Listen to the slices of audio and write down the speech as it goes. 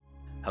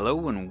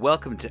Hello and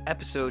welcome to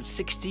episode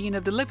 16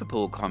 of the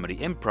Liverpool Comedy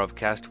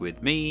Improvcast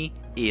with me,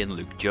 Ian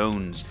Luke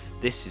Jones.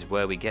 This is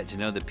where we get to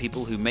know the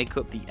people who make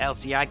up the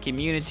LCI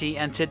community,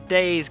 and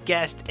today's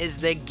guest is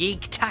the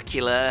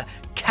geek-tacular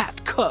Kat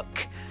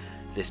Cook.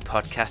 This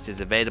podcast is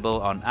available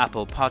on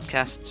Apple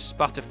Podcasts,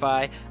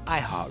 Spotify,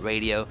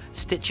 iHeartRadio,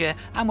 Stitcher,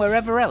 and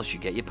wherever else you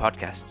get your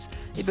podcasts.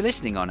 If you're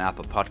listening on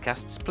Apple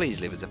Podcasts, please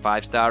leave us a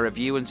 5-star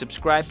review and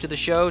subscribe to the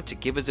show to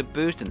give us a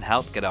boost and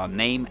help get our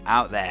name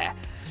out there.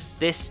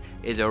 This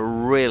is a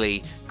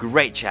really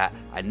great chat.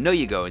 I know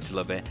you're going to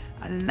love it.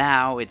 And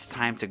now it's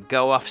time to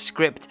go off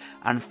script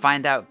and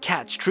find out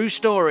Kat's true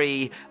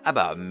story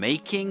about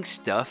making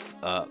stuff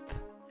up.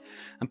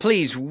 And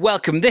please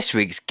welcome this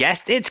week's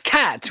guest. It's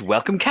Kat.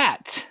 Welcome,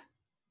 Kat.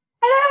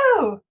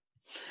 Hello.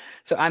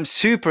 So I'm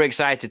super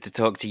excited to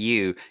talk to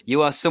you.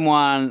 You are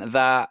someone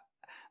that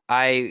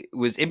I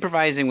was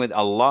improvising with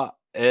a lot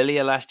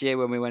earlier last year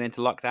when we went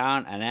into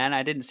lockdown, and then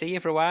I didn't see you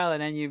for a while,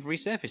 and then you've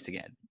resurfaced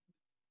again.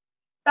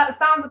 That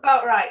sounds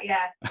about right,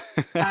 yeah.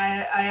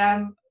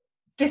 I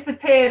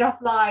disappeared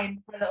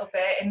offline for a little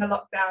bit in the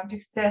lockdown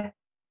just to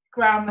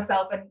ground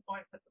myself and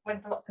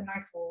went for lots of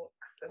nice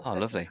walks. Oh,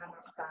 lovely.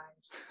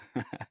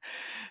 Outside.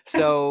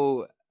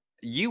 So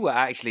you were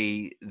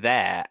actually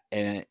there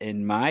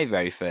in my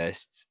very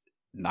first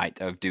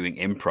night of doing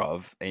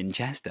improv in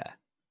Chester.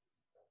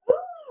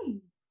 Ooh,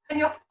 and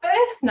your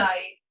first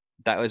night?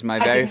 That was my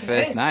very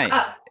first night.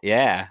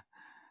 Yeah.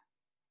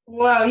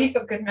 Wow, you've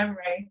got good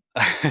memory.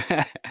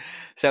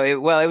 So it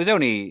was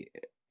only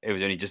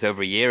just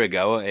over a year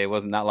ago. It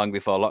wasn't that long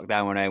before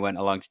lockdown when I went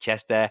along to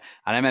Chester,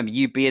 and I remember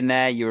you being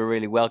there. You were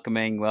really welcomed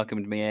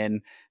me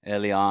in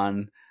early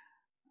on.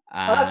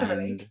 And, that's a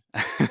relief.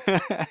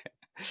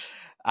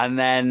 And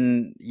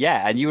then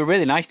and you were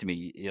really nice to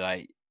me.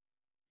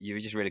 You were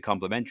just really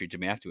complimentary to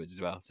me afterwards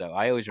as well. So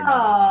I always remember.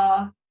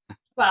 Aww.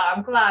 Well,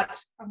 I'm glad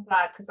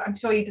because I'm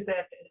sure you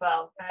deserved it as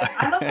well.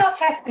 I loved our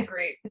Chester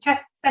group. The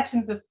Chester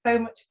sessions were so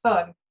much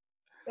fun.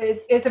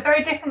 It's a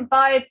very different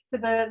vibe to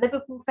the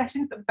Liverpool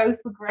sessions, but both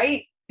were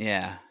great.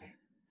 Yeah.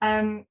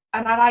 And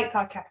I liked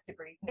our Chester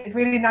group. It was a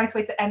really nice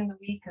way to end the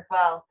week as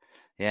well.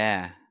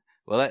 Yeah.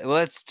 Well,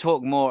 let's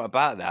talk more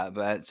about that.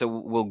 But so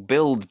we'll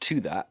build to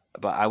that.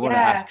 But I want to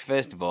ask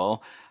first of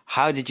all,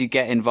 how did you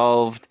get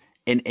involved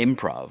in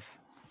improv?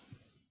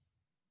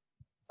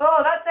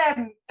 Oh, that's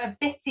a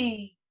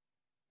bitty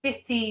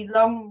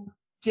long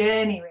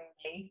journey,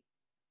 really.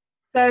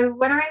 So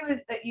when I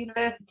was at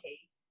university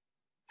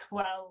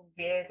 12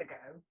 years ago,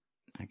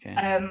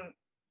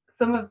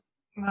 some of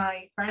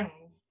my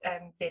friends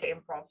did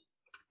improv,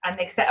 and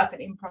they set up an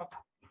improv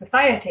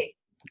society.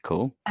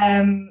 Cool.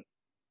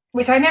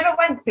 Which I never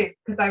went to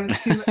because I was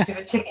too much of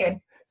a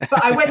chicken.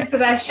 But I went to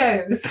their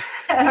shows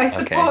and I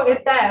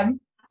supported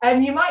them.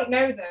 And you might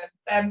know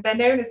them. They're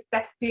known as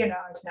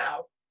Thespionage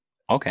now.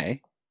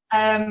 Okay.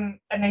 And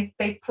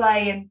they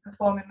play and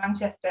perform in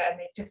Manchester, and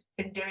they've just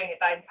been doing it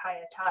that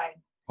entire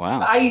time. Wow.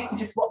 But I used to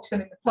just watch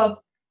them in the pub,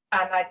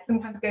 and I'd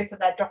sometimes go to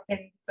their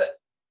drop-ins, but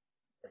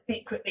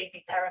secretly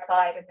be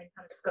terrified and then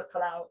kind of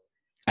scuttle out.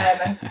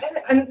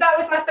 And that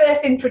was my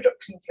first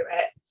introduction to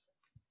it.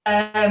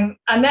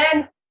 And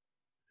then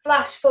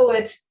flash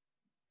forward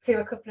to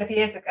a couple of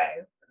years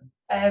ago,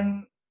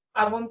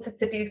 I wanted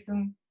to do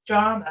some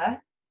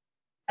drama,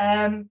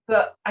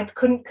 but I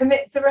couldn't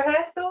commit to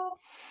rehearsals.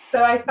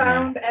 So I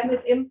found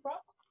Emma's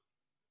improv,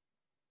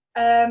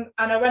 and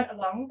I went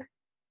along,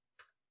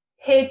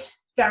 hid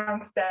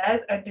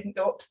downstairs and didn't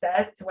go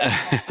upstairs to where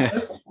the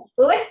was,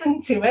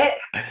 listened to it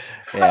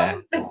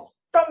from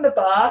the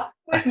bar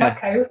with my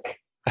Coke,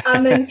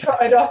 and then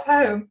trotted off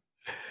home.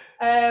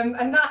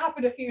 And that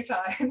happened a few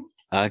times.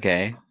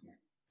 Okay.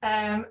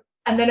 And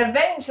then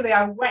eventually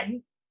I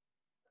went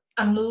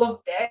and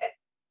loved it.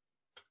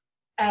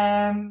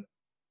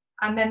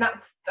 And then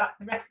that's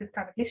the rest is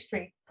kind of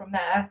history from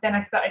there. Then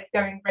I started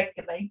going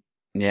regularly.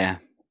 Yeah.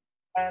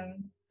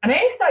 And I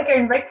only started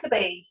going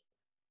regularly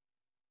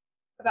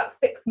about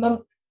 6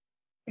 months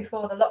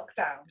before the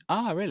lockdown.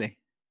 Oh, really?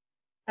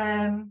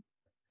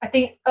 I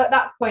think at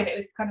that point it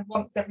was kind of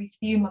once every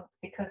few months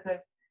because of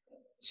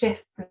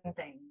shifts and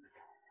things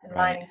and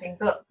lining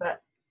things up. But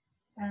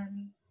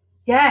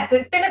so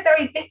it's been a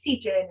very bitty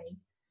journey.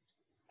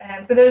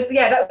 So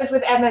that was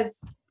with Emma's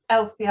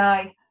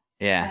LCI.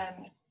 Yeah.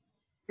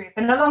 Group.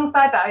 And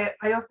alongside that,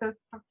 I also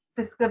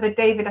discovered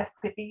David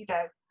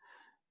Escobedo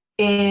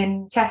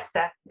in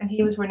Chester, and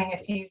he was running a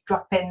few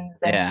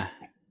drop-ins and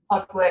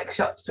odd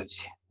workshops,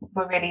 which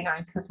were really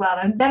nice as well.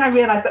 And then I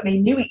realised that they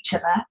knew each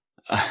other,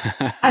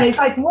 and it's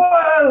like,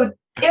 whoa,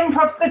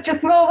 improv's such a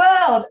small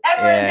world.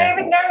 Emma and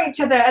David know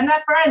each other, and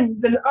they're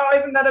friends, and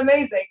isn't that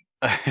amazing?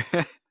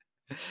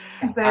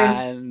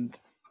 And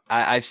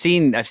I've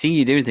seen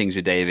you doing things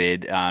with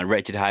David on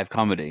Wretched Hive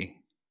Comedy.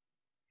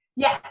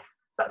 Yes,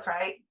 that's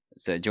right.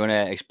 So do you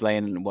want to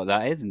explain what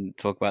that is and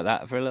talk about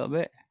that for a little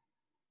bit?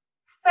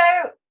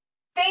 So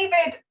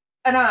David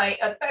and I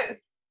are both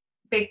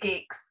big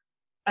geeks,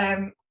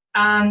 and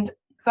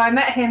So I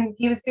met him.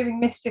 He was doing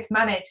Mischief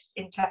Managed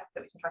in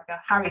Chester, which is like a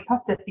Harry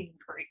Potter themed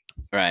group.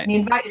 Right. And he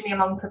invited me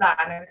along to that,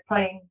 and I was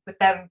playing with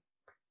them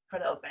for a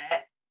little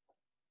bit.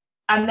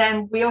 And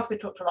then we also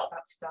talked a lot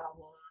about Star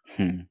Wars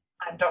and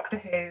Doctor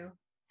Who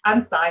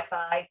and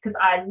sci-fi, because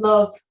I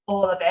love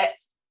all of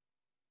it.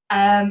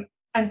 And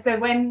so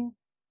when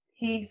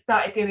he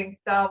started doing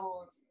Star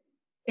Wars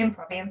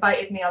improv, he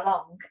invited me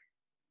along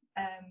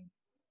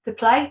to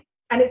play.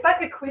 And it's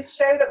like a quiz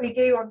show that we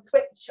do on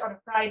Twitch on a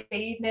Friday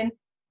evening,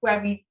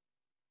 where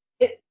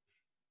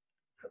it's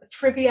sort of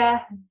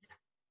trivia and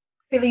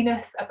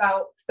silliness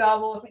about Star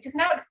Wars, which is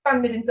now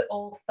expanded into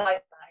all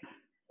sci-fi.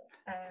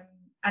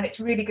 And it's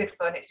really good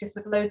fun. It's just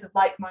with loads of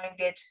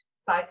like-minded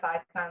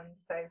sci-fi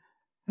fans. So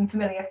some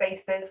familiar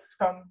faces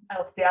from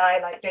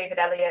LCI, like David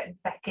Elliott and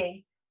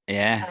Seki.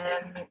 Yeah.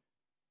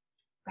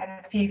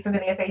 And a few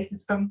familiar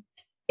faces from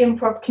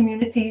improv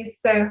communities.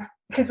 So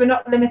because we're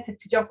not limited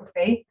to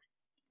geography,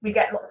 we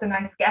get lots of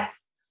nice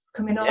guests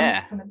coming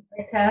on from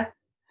America.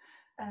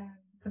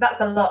 So that's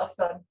a lot of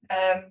fun.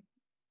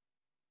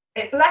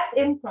 It's less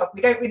improv.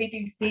 We don't really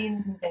do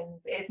scenes and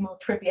things. It is more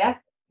trivia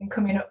and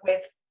coming up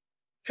with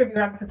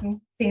trivia answers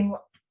and seeing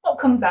what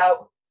comes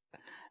out.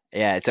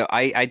 Yeah, so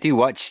I do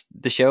watch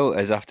the show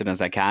as often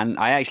as I can.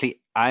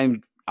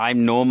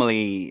 I'm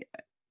normally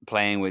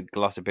playing with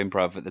Glossop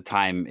Improv at the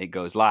time it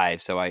goes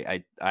live, so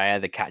I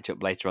either catch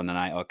up later on the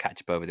night or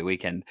catch up over the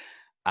weekend,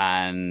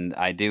 and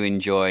I do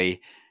enjoy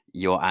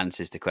your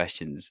answers to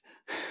questions.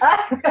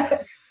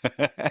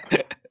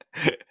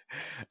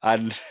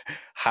 And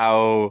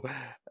how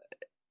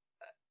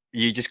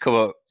you just come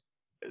up.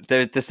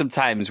 There's some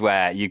times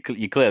where you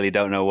clearly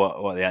don't know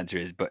what the answer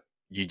is, but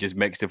you just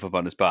make stuff up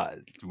on the spot,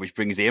 which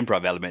brings the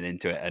improv element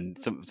into it. And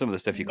some of the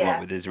stuff you come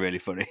up with is really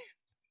funny.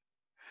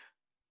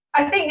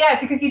 I think,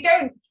 because you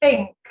don't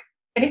think,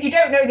 and if you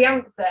don't know the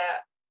answer,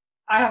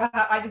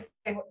 I just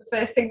say what the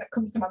first thing that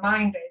comes to my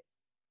mind is.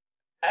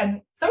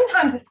 And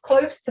sometimes it's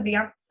close to the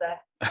answer.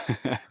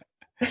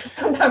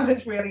 Sometimes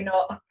it's really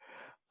not.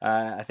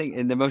 I think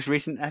in the most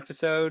recent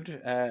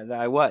episode that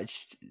I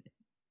watched,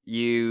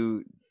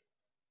 you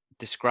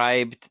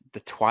described the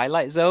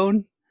Twilight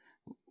Zone.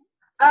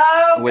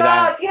 Oh,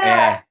 God,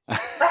 yeah.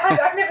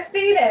 I've never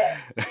seen it.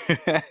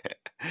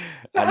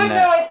 I had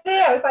no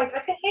idea. I was like, I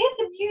can hear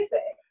the music.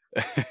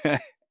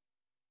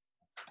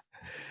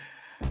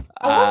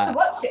 I want to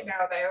watch it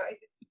now, though.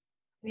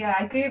 Yeah,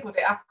 I Googled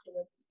it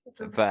afterwards.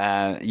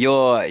 But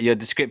your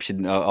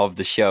description of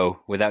the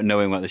show, without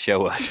knowing what the show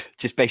was,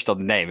 just based on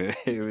the name,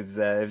 it was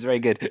very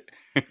good.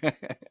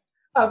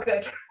 Oh,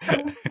 good.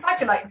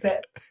 Glad you liked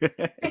it.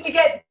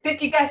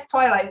 Did you guess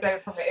Twilight Zone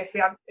from it?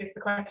 Is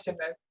the question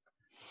though?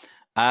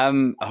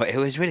 It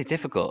was really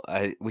difficult.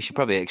 We should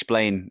probably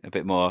explain a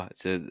bit more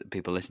so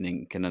people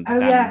listening can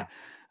understand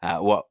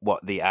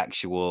what the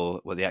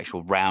actual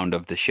round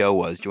of the show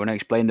was. Do you want to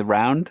explain the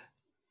round?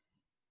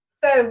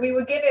 So we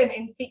were given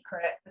in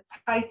secret the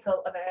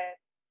title of a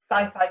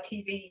sci-fi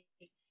TV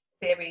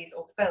series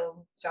or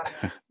film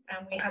genre,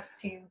 and we had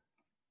to,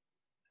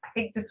 I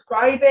think,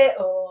 describe it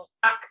or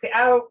act it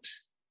out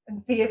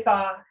and see if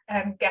our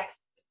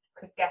guest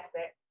could guess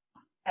it.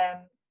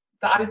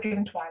 But I was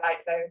given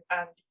Twilight Zone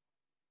and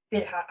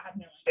had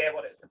no idea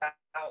what it was about.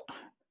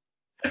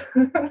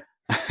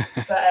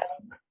 But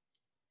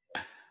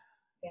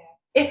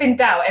if in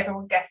doubt,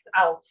 everyone guessed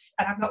Alf,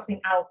 and I've not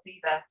seen Alf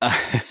either.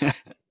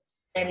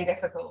 Really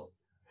difficult.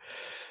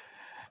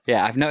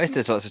 Yeah, I've noticed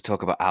there's lots of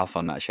talk about Alf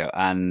on that show,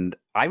 and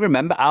I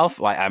remember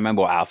Alf. Like, I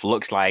remember what Alf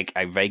looks like.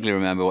 I vaguely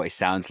remember what he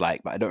sounds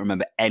like, but I don't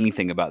remember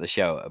anything about the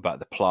show, about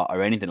the plot,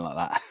 or anything like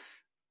that.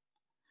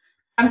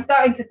 I'm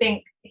starting to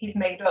think he's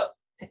made up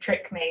to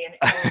trick me, and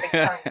it's all a big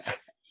prank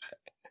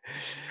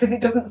because it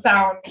doesn't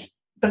sound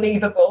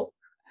believable.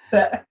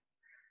 But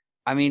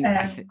I mean,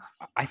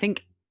 I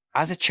think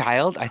as a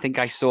child, I think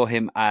I saw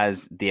him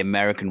as the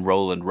American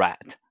Roland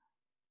Rat.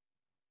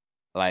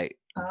 Like,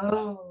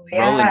 oh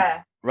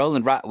yeah.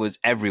 Roland Rat was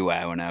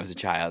everywhere when I was a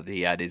child.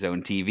 He had his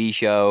own TV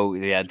show.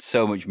 He had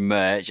so much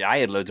merch. I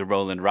had loads of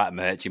Roland Rat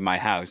merch in my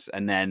house,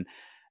 and then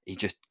he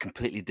just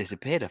completely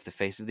disappeared off the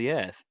face of the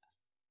earth.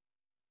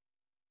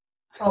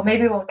 Well,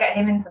 maybe we'll get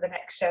him into the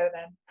next show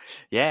then.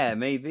 Yeah,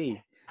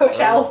 maybe.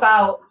 Push Elf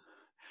out.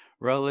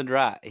 Roland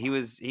Rat. He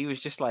was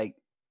just like,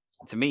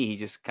 to me, he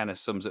just kind of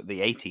sums up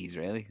the 80s,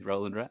 really,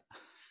 Roland Rat.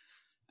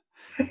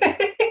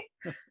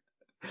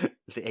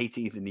 The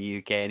 80s in the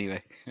UK,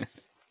 anyway.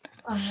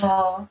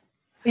 Oh,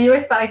 are you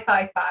a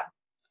sci-fi fan?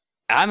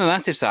 I'm a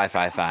massive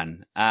sci-fi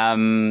fan.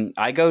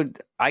 I go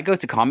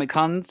to Comic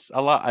Cons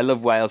a lot. I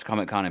love Wales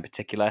Comic Con in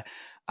particular,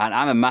 and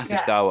I'm a massive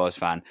Star Wars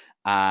fan.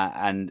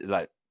 And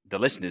like, the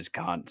listeners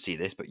can't see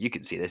this, but you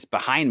can see this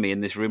behind me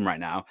in this room right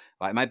now.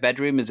 Like, my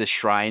bedroom is a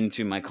shrine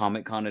to my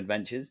Comic Con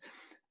adventures.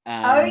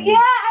 Oh yeah,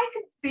 I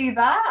can see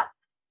that.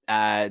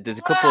 There's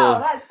a couple. Wow,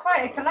 that's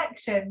quite a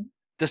collection.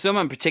 There's some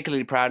I'm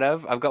particularly proud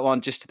of. I've got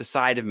one just to the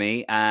side of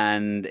me,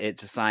 and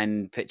it's a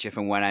signed picture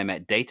from when I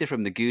met Data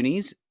from The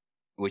Goonies,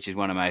 which is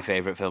one of my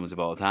favorite films of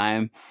all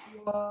time.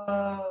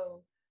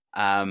 Whoa.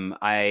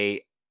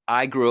 I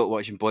grew up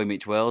watching Boy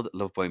Meets World,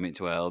 love Boy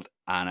Meets World,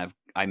 and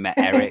I met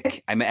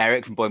Eric. I met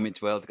Eric from Boy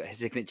Meets World, got his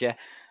signature.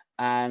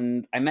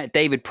 And I met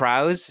David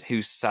Prowse,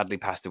 who's sadly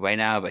passed away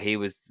now, but he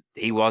was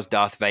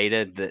Darth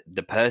Vader,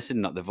 the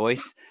person, not the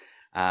voice.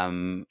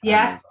 And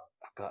I've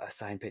got a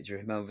signed picture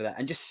of him over there,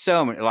 and just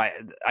so many. Like,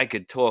 I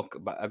could talk,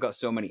 but I've got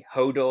so many.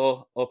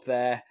 Hodor up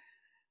there.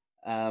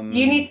 You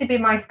need to be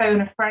my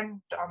phone a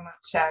friend on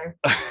that show.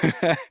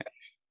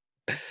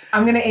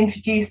 I'm going to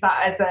introduce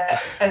that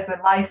as a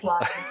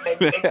lifeline.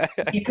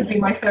 You could be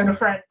my phone a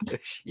friend.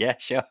 Yeah,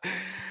 sure.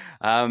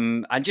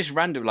 And just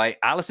random, like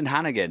Alison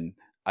Hannigan.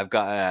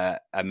 I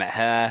met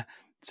her.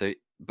 So,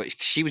 but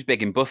she was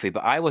big in Buffy,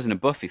 but I wasn't a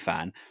Buffy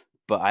fan.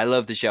 But I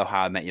love the show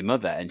How I Met Your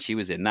Mother, and she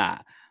was in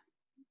that.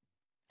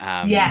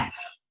 Yes.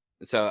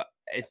 So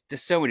it's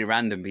just so many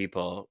random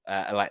people.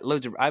 Like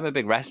loads of. I'm a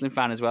big wrestling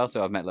fan as well,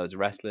 so I've met loads of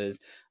wrestlers.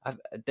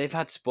 They've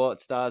had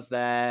sports stars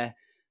there,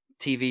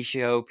 TV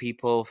show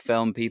people,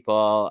 film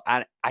people,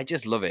 and I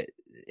just love it.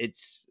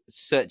 It's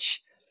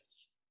such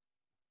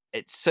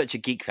a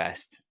geek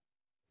fest.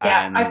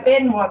 Yeah, and I've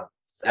been once.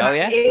 Oh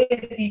yeah.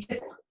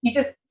 You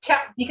just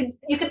chat. You can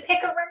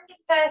pick a random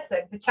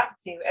person to chat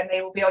to, and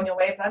they will be on your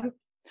wavelength.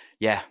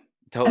 Yeah,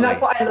 totally. And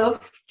that's what I love.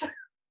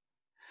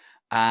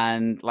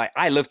 And like,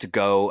 I love to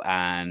go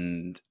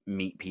and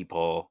meet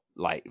people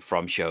like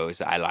from shows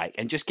that I like,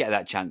 and just get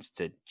that chance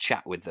to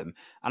chat with them.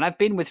 And I've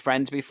been with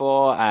friends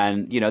before,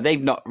 and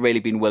they've not really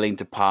been willing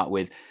to part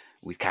with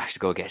cash to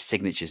go get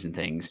signatures and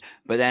things.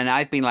 But then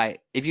I've been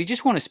like, if you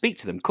just want to speak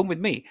to them, come with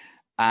me,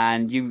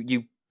 and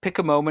you pick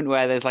a moment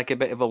where there's like a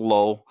bit of a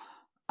lull,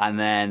 and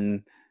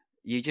then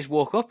you just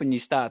walk up and you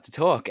start to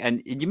talk,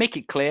 and you make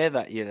it clear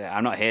that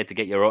I'm not here to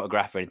get your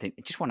autograph or anything.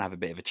 I just want to have a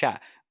bit of a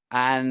chat.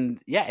 And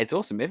yeah, it's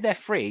awesome. If they're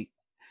free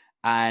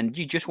and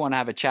you just want to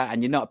have a chat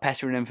and you're not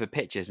pestering them for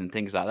pictures and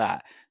things like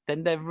that,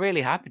 then they're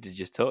really happy to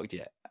just talk to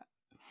you.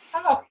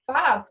 Oh,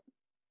 fab.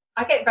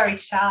 I get very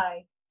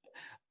shy.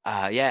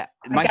 Yeah.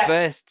 I'm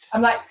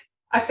like,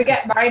 I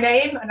forget my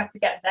name and I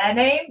forget their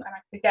name and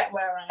I forget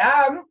where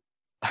I am.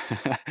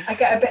 I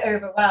get a bit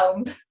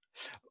overwhelmed.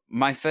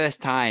 My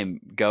first time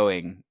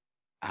going,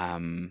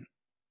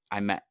 I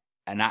met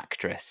an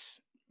actress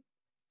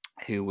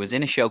who was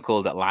in a show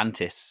called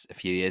Atlantis a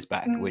few years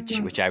back,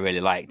 which I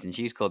really liked, and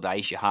she's called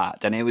Aisha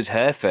Hart, and it was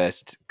her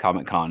first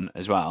Comic-Con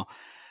as well,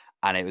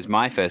 and it was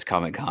my first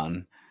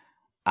Comic-Con,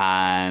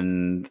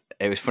 and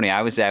it was funny.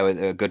 I was there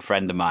with a good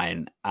friend of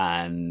mine,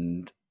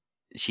 and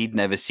she'd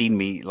never seen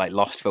me like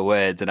lost for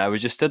words, and I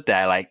was just stood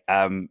there like,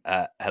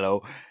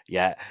 hello,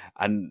 yeah,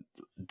 and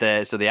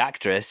the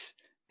actress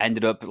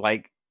ended up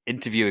like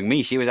interviewing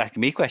me. She was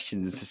asking me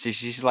questions. So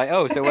she's like,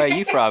 "Oh, so where are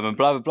you from?" and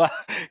blah blah blah.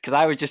 Because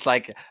I was just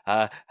like,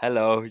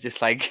 "Hello,"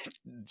 just not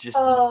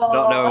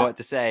knowing what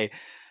to say.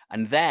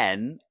 And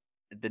then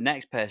the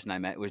next person I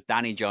met was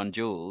Danny John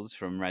Jules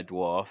from Red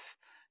Dwarf,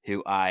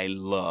 who I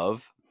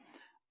love,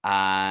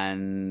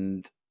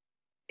 and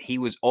he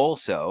was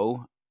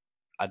also,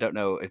 I don't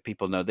know if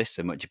people know this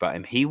so much about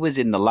him, he was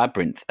in The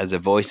Labyrinth as a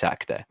voice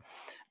actor,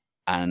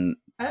 and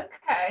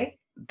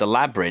The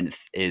Labyrinth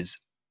is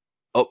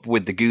up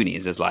with The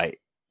Goonies. As like,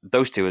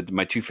 those two are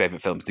my two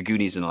favorite films, The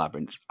Goonies and The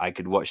Labyrinth. I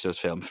could watch those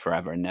films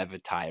forever and never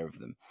tire of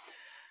them.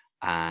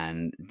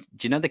 And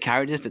do you know the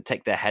characters that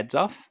take their heads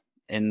off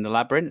in The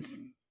Labyrinth?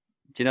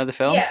 Do you know the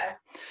film?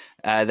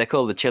 Yeah. They're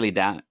called the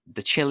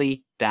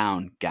Chili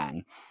Down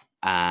Gang,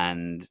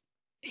 and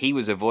he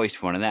was a voice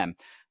for one of them.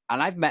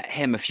 And I've met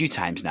him a few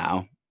times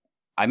now.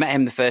 I met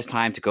him the first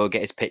time to go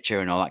get his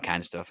picture and all that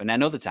kind of stuff, and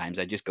then other times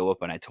I just go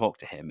up and I talk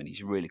to him, and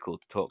he's really cool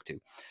to talk to.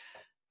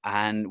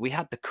 And we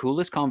had the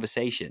coolest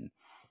conversation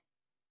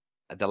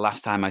the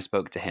last time I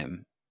spoke to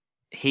him.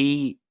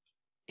 He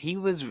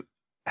was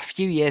a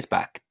few years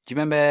back. Do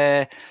you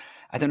remember?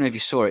 I don't know if you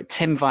saw it.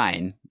 Tim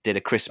Vine did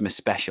a Christmas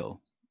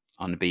special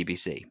on the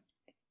BBC.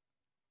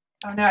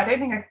 Oh no, I don't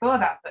think I saw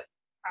that, but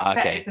I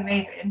bet it's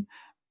amazing.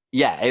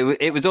 Yeah,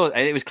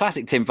 it was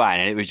classic Tim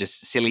Vine, and it was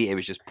just silly. It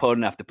was just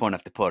pun after pun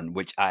after pun,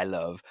 which I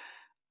love.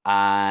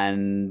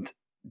 And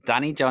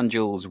Danny John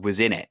Jules was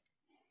in it.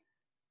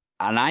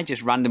 And I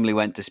just randomly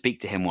went to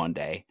speak to him one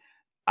day.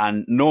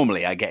 And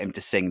normally I get him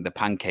to sing the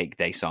Pancake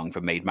Day song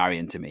from Maid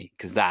Marian to me,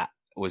 because that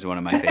was one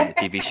of my favorite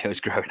TV shows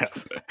growing up.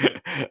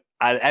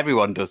 And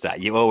everyone does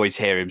that. You always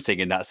hear him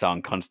singing that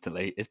song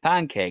constantly. It's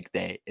Pancake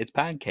Day. It's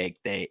Pancake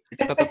Day.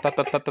 It's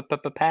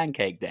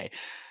Pancake Day.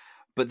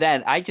 But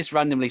then I just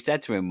randomly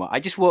said to him, I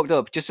just walked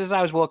up just as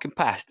I was walking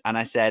past, and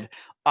I said,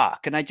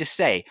 can I just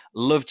say,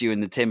 loved you in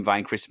the Tim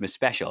Vine Christmas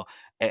special.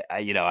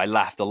 I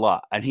laughed a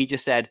lot. And he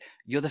just said,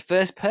 you're the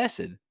first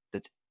person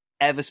that's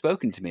ever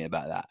spoken to me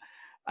about that.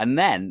 And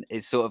then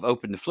it sort of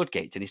opened the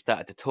floodgates, and he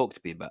started to talk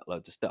to me about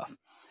loads of stuff.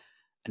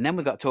 And then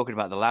we got talking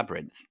about The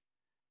Labyrinth.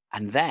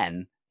 And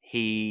then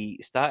he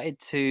started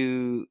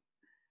to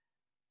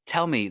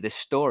tell me this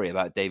story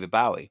about David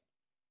Bowie.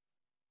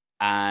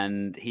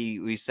 And he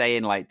was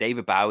saying, like,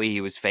 David Bowie,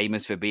 he was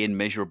famous for being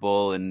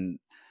miserable and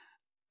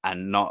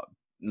not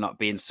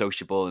being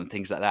sociable and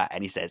things like that.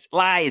 And he says,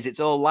 lies,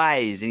 it's all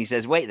lies. And he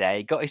says, wait there,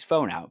 he got his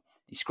phone out.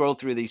 he scrolled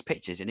through these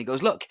pictures and he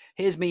goes, look,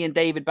 here's me and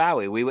David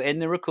Bowie. We were in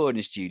the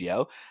recording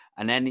studio,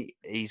 and then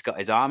he's got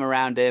his arm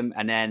around him,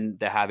 and then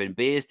they're having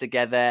beers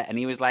together, and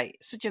he was like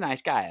such a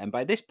nice guy. And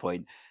by this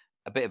point,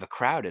 a bit of a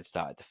crowd had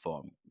started to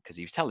form because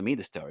he was telling me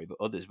the story, but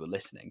others were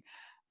listening.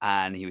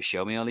 And he was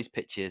showing me all these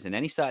pictures, and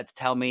then he started to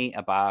tell me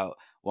about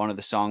one of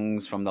the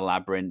songs from the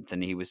Labyrinth,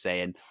 and he was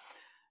saying,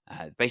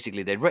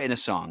 basically, they'd written a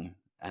song,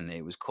 and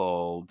it was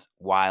called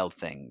Wild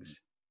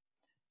Things.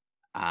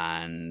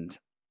 And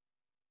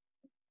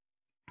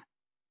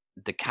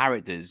the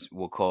characters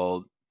were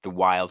called the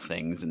Wild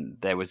Things, and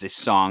there was this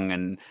song,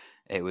 and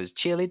it was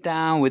chill it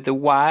down with the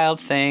wild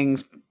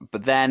things.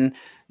 But then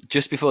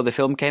just before the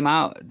film came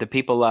out, the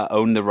people that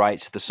owned the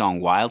rights to the song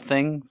Wild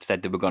Thing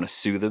said they were going to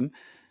sue them.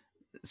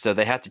 So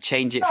they had to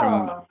change it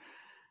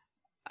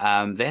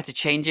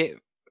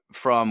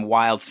from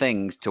Wild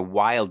Things to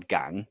Wild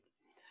Gang.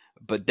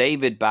 But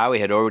David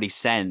Bowie had already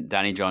sent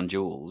Danny John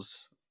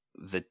Jules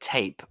the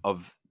tape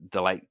of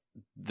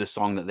the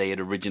song that they had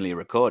originally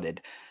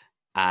recorded.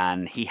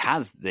 And he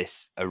has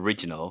this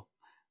original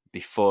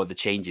before the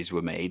changes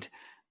were made.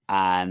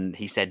 And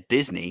he said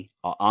Disney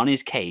are on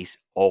his case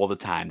all the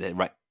time.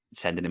 They're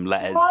sending him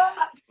letters,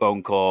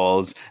 phone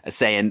calls,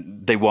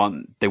 saying they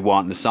want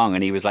the song.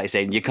 And he was like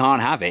saying, you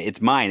can't have it. It's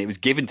mine. It was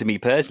given to me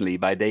personally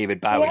by David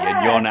Bowie,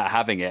 and you're not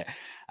having it.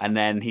 And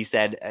then he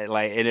said,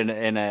 like in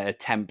an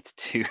attempt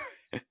to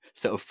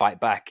sort of fight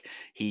back,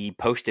 he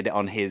posted it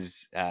on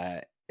his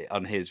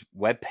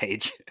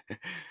webpage.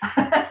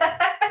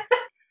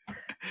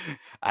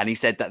 And he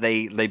said that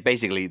they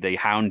basically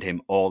hound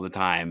him all the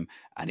time,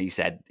 and he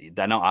said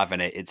they're not having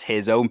it. It's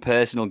his own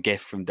personal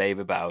gift from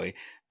David Bowie,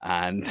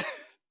 and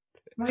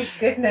my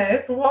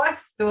goodness, what a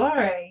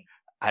story!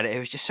 And it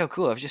was just so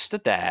cool. I was just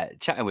stood there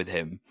chatting with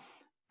him,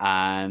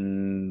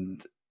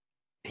 and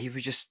he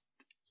was just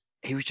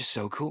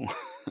so cool.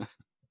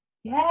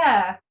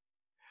 Yeah.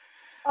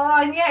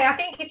 Oh, and yeah, I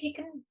think if you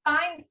can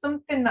find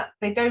something that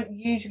they don't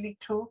usually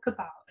talk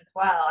about as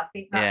well, I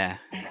think that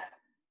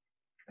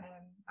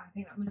I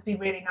think that must be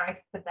really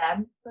nice for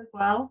them as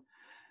well.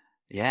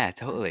 Yeah,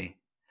 totally.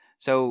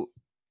 So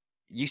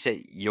you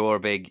say you're a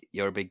big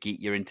geek,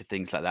 you're into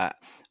things like that.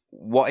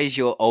 What is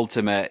your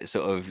ultimate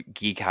sort of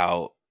geek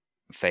out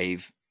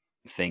fave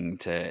thing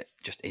to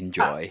just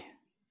enjoy?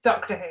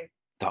 Doctor Who.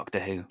 Doctor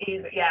Who.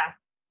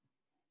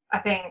 I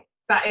think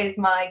that is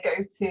my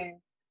go-to.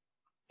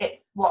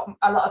 It's what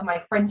a lot of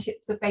my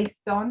friendships are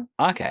based on.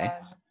 Okay.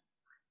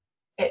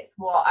 It's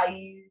what I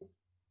use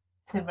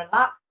to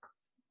relax,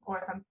 or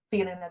if I'm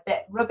feeling a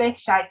bit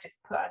rubbish, I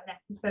just put an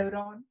episode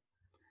on.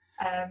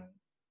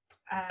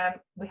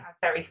 We have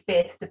very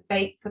fierce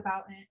debates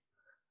about it.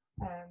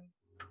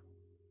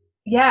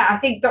 I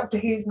think Doctor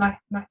Who's my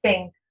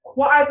thing.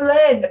 What I've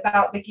learned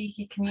about the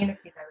geeky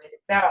community, though, is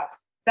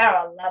there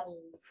are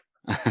levels.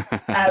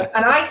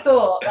 And I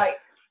thought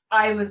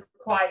I was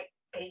quite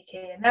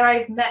geeky, and then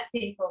I've met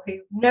people who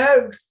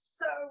know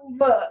so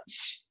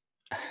much,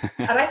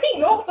 and I think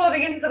you're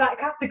falling into that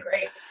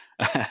category.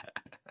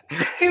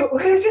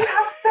 who just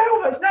have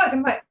so much knowledge.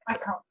 I'm like, I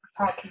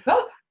can't keep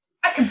up.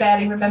 I can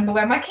barely remember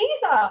where my keys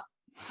are.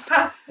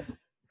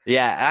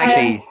 Yeah,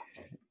 actually,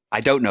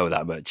 I don't know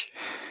that much.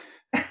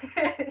 But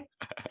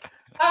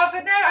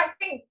no, I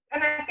think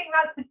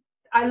that's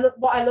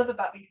what I love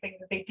about these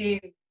things is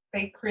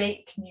they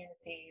create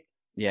communities.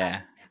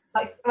 Yeah.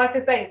 Like I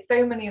say,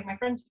 so many of my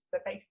friendships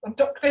are based on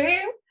Doctor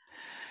Who.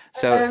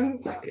 So,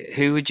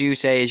 who would you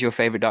say is your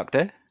favorite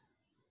Doctor?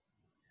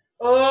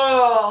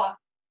 Oh,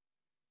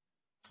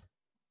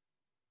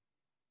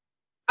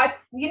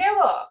 you know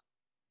what?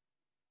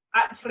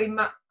 Actually,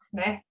 Matt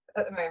Smith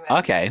at the moment.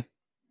 Okay.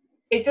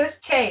 It does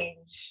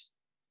change.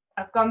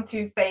 I've gone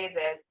through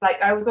phases.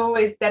 Like, I was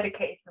always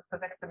dedicated to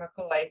Sylvester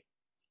McCoy.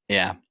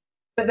 Yeah.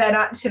 But then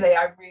actually,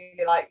 I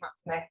really like Matt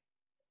Smith.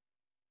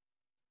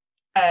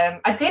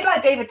 I did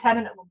like David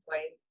Tennant at one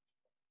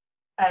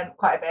point,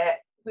 quite a bit,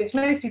 which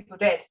most people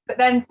did. But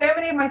then so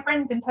many of my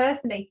friends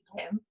impersonated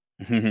him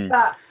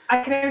that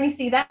I can only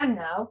see them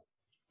now.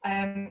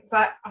 So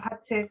I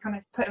had to kind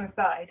of put him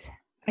aside.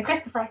 And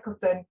Christopher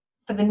Eccleston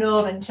for the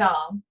Northern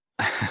charm.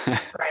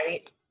 It's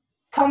great.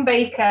 Tom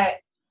Baker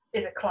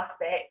is a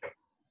classic.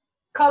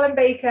 Colin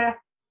Baker.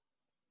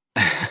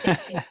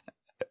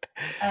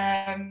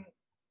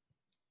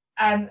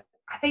 And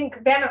I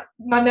think then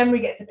my memory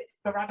gets a bit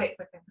sporadic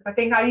with him, because I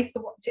think I used to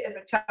watch it as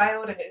a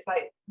child and it was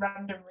like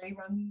random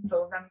reruns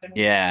or random.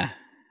 Yeah.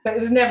 So it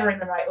was never in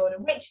the right order,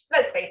 which,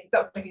 let's face it,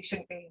 Doctor Who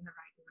shouldn't be in the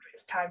right order.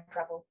 It's time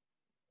travel.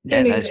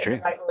 Yeah, that's true. In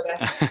the right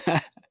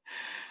order.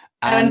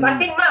 I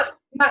think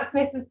Matt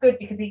Smith was good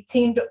because he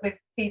teamed up with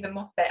Stephen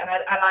Moffat, and I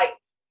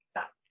liked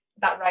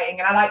that writing,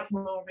 and I liked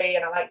Rory,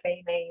 and I liked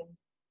Amy, and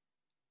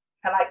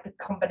I liked the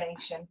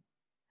combination.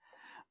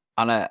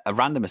 On a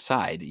random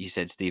aside, you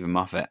said Stephen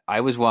Moffat. I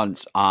was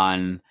once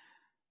on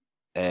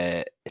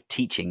a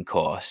teaching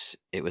course.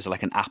 It was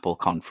like an Apple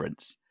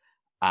conference,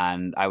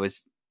 and there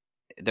was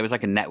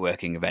like a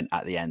networking event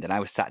at the end, and I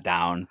was sat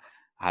down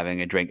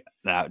having a drink.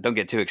 Now, don't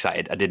get too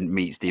excited. I didn't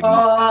meet Stephen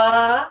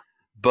Moffat,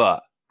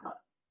 but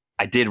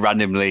I did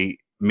randomly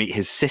meet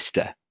his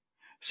sister.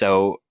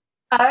 So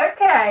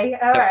Okay,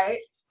 all right.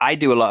 I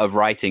do a lot of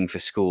writing for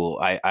school.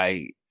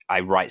 I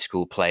write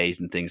school plays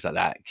and things like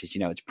that because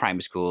it's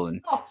primary school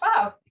and Oh,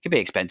 wow. it can be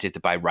expensive to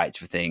buy rights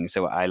for things.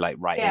 So I like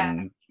Yeah.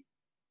 writing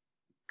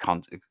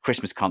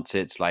Christmas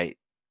concerts, like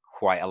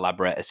quite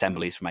elaborate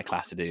assemblies for my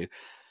class to do.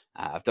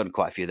 I've done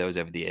quite a few of those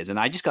over the years, and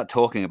I just got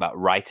talking about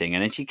writing,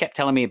 and then she kept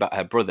telling me about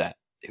her brother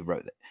who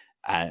wrote it.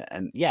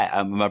 And yeah,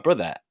 I'm my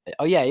brother.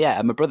 Oh yeah,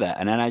 I'm a brother.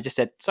 And then I just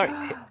said, sorry,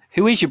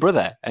 who is your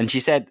brother? And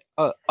she said,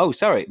 oh,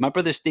 sorry, my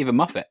brother's Stephen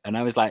Moffat. And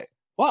I was like,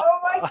 what? Oh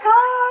my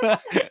god!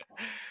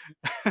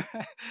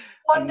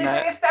 One And,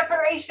 degree of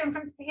separation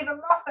from Stephen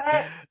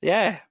Moffat.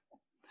 yeah.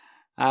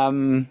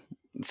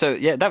 So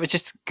yeah, that was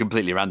just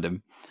completely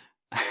random,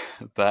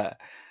 but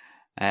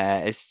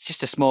it's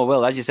just a small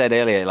world, as you said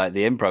earlier. Like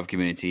the improv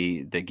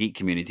community, the geek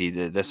community,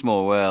 the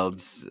small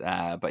worlds.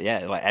 But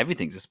yeah, like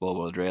everything's a small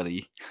world,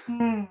 really.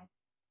 Mm.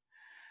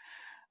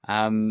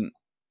 And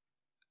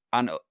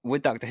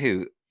with Doctor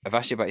Who, I've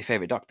asked you about your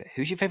favorite Doctor.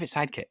 Who's your favorite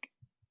sidekick?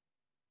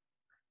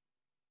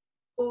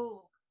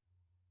 Oh,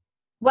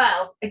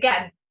 well,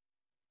 again,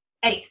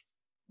 Ace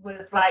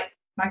was like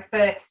my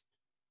first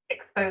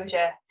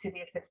exposure to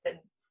the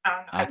assistants,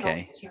 and I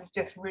Okay. thought she was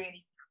just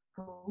really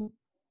cool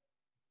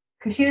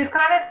because she was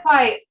kind of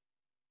quite,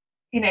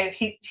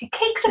 she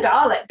kicked a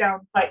Dalek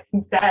down like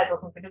some stairs or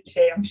something, didn't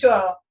she? I'm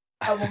sure.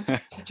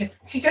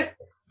 She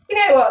just, you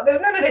know what? There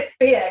was none of this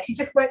fear. She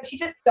just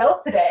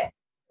belted it.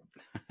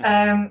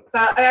 So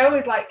I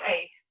always liked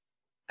Ace.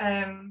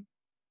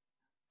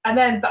 And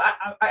then, but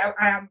I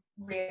am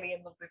really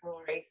in love with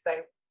Rory. So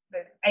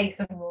there's Ace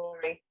and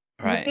Rory.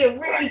 Right. It'd be a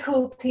really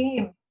cool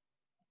team.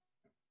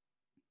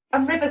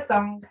 And River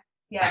Song,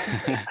 yeah.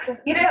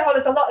 You know what?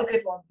 There's a lot of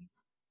good ones.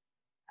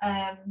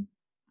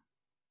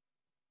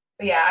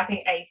 But yeah, I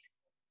think Ace.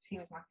 She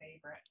was my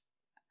favorite.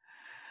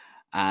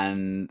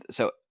 And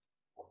so,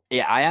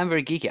 yeah, I am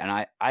very geeky, and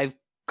I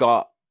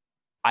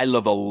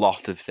love a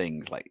lot of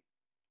things.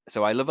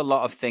 So I love a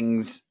lot of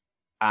things,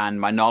 and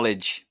my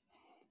knowledge.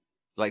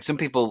 Like some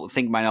people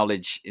think my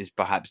knowledge is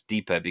perhaps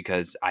deeper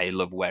because I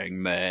love wearing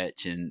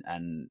merch and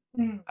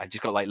I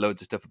just got like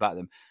loads of stuff about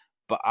them.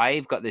 But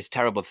I've got this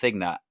terrible thing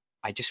that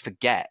I just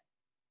forget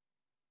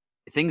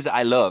things that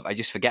I love. I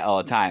just forget all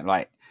the time.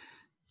 Like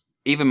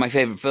even my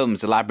favorite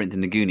films, The Labyrinth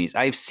and The Goonies,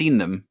 I've seen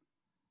them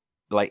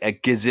like a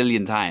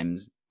gazillion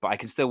times, but I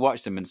can still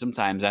watch them. And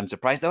sometimes I'm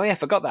surprised. Oh yeah, I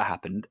forgot that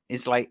happened.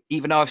 It's like,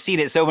 even though I've seen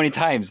it so many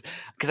times,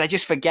 because I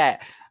just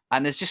forget.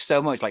 And there's just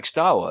so much. Like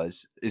Star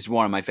Wars is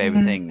one of my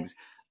favorite things.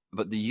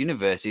 But the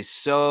universe is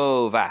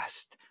so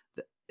vast.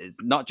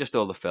 It's not just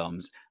all the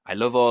films. I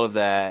love all of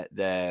their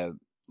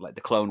like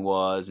the Clone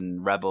Wars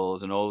and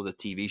Rebels and all of the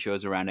TV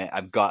shows around it.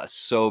 I've got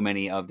so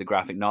many of the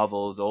graphic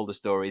novels, all the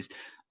stories,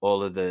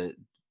 all of the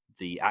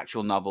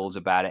actual novels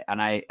about it,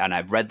 and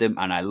I've read them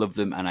and I love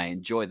them and I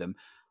enjoy them.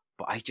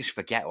 But I just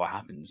forget what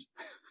happens.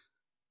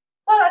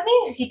 Well, that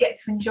means you get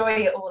to enjoy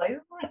it all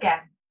over again.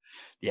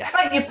 Yeah. It's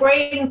like your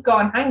brain's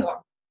gone, hang on,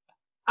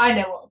 I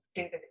know what will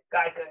do this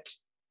guy good.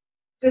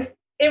 Just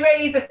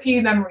erase a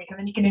few memories and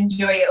then you can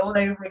enjoy it all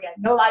over again.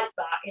 You're like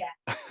that,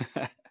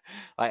 yeah.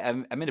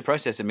 I'm in the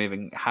process of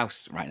moving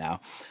house right now,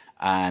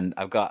 and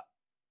I've got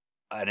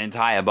an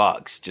entire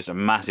box, just a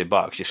massive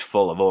box, just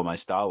full of all my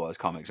Star Wars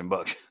comics and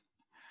books.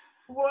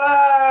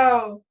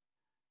 Whoa!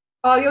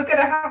 Oh, you're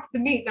gonna have to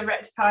meet the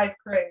Wretched Hive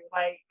crew,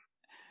 like.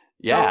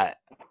 Yeah,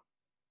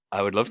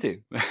 I would love to.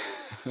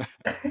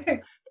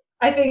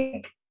 I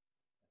think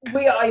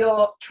we are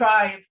your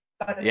tribe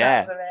by the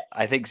sounds of it.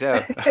 I think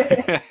so.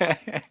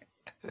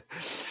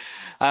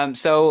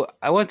 So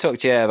I want to talk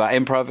to you about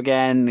improv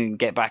again and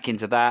get back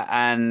into that.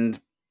 And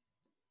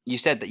you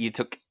said that you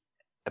took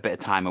a bit of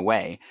time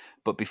away,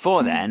 but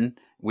before then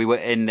we were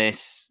in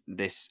this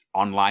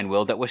online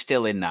world that we're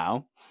still in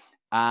now.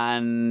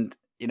 And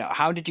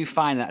how did you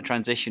find that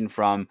transition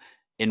from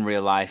in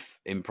real life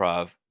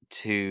improv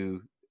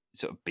to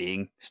sort of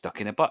being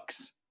stuck in a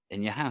box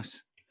in your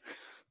house?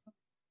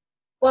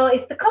 Well,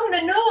 it's become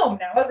the norm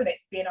now, hasn't it,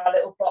 to be in our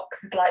little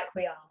boxes like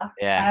we are.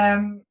 Yeah.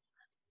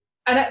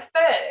 And at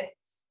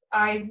first,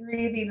 I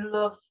really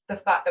loved the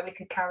fact that we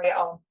could carry it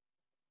on.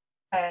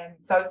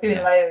 So I was doing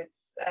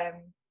loads of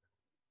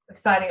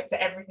signing up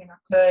to everything I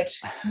could,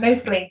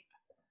 mostly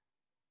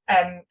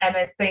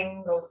Emma's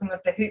things or some of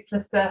the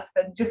Hoopla stuff,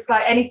 and just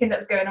like anything that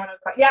was going on, I was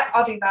like, yeah,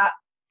 I'll do that.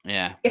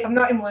 Yeah. If I'm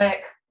not in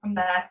work, I'm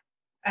there.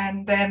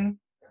 And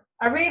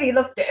I really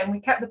loved it, and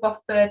we kept the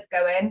Boss Birds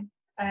going.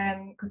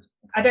 Because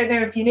I don't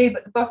know if you knew,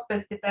 but the Boss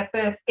Birds did their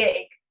first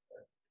gig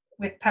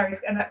with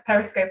Periscope, and that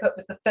Periscope Up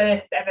was the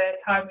first ever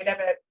time we'd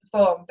ever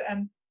performed,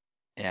 and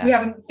we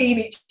haven't seen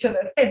each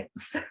other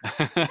since.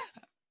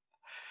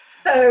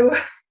 So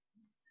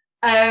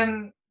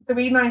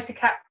we managed to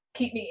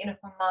keep meeting up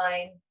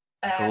online.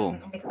 Cool.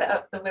 And we set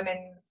up the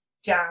Women's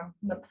Jam,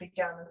 monthly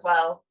jam as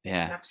well,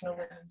 International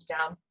Women's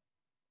Jam.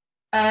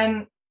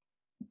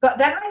 But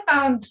then I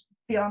found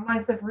the online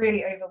stuff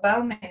really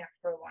overwhelming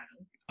after a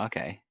while.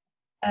 Okay.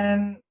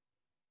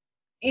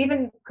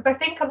 Even because I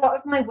think a lot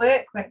of my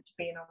work went to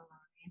being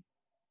online.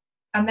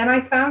 And then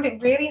I found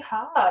it really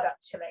hard,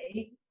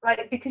 actually,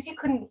 like because you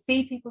couldn't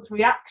see people's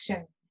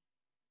reactions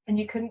and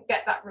you couldn't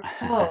get that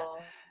rapport.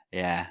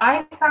 Yeah.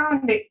 I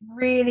found it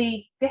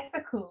really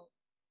difficult,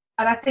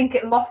 and I think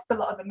it lost a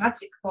lot of the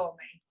magic for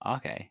me.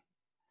 Okay.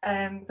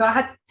 So I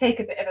had to take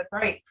a bit of a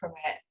break from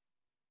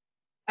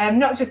it.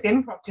 Not just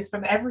improv, just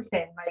from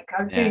everything. Like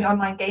I was doing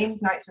online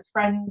games nights with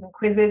friends and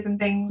quizzes and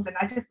things, and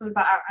I just was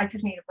like, I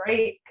just need a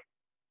break.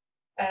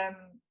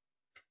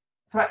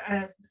 So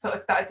I sort of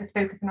started just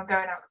focusing on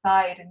going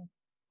outside and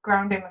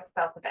grounding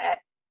myself a bit.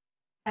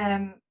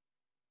 And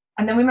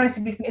then we managed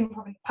to do some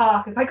improv in the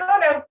park. It's like, oh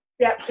no,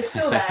 yeah, it's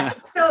still there,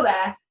 it's still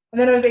there. And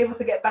then I was able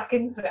to get back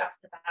into it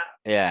after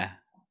that. Yeah.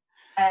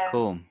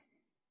 Cool.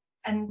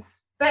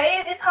 But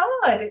it is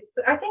hard.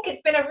 I think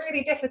it's been a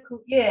really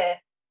difficult year,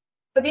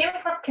 but the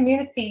improv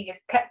community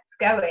has kept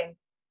going.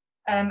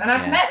 And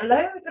I've met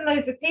loads and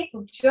loads of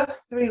people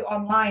just through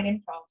online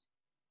improv.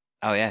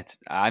 Oh yeah,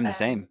 I'm the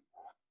same.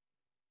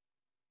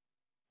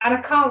 And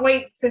I can't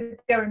wait to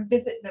go and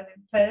visit them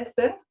in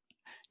person.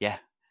 Yeah.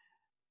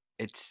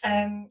 It's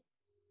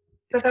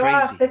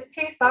there's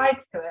two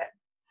sides to it.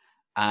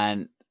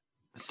 And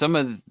some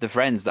of the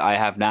friends that I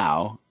have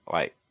now,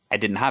 like I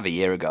didn't have a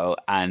year ago,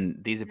 and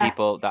these are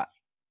people that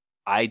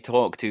I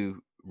talk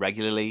to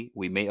regularly.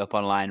 We meet up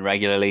online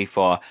regularly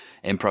for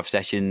improv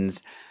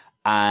sessions,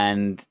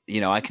 and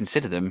I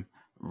consider them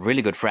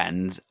really good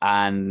friends.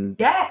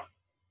 And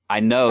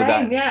I know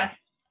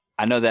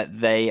I know that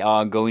they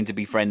are going to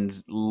be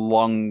friends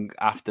long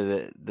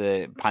after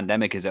the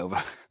pandemic is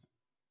over.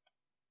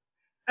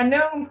 And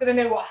no one's going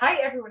to know what height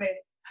everyone is.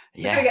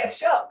 They're going to get a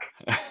shock.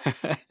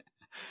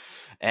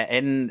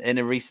 In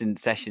a recent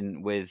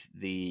session with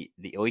the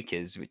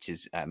Oikers, which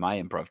is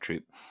my improv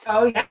troupe.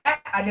 Oh yeah,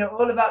 I know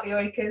all about the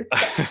Oikers.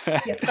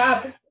 You're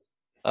fab.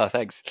 Oh,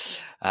 thanks.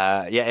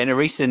 In a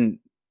recent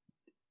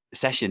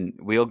session,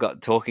 we all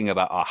got talking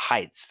about our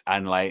heights,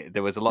 and like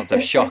there was a lot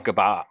of shock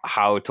about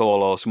how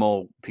tall or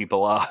small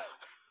people are.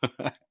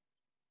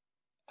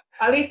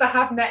 At least I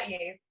have met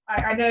you.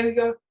 I know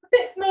you're a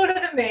bit smaller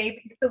than me,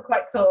 but you're still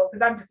quite tall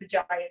because I'm just a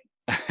giant.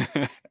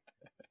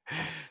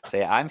 So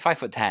yeah, I'm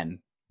 5'10".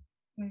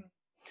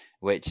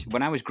 Which,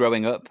 when I was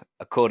growing up,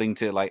 according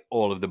to like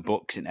all of the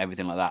books and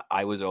everything like that,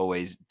 I was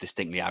always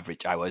distinctly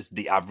average. I was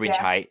the average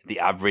height, the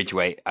average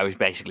weight. I was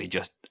basically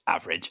just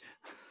average.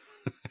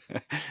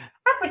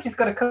 Average has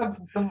got to come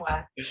from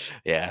somewhere.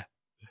 Yeah,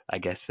 I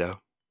guess so.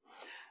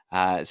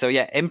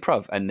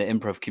 Improv and the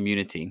improv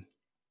community.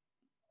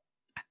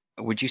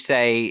 Would you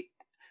say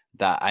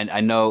that,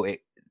 I know it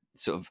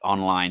sort of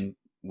online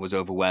was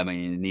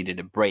overwhelming and needed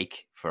a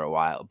break for a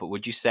while, but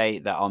would you say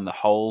that on the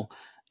whole,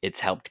 it's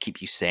helped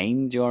keep you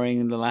sane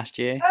during the last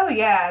year? Oh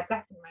yeah,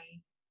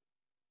 definitely.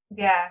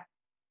 Yeah.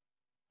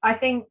 I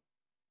think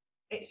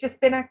it's just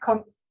been a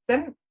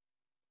constant.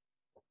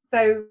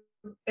 So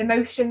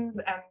emotions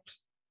and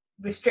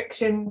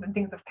restrictions and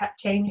things have kept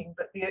changing,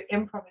 but the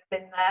improv has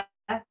been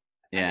there.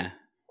 Yeah.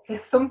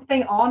 There's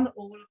something on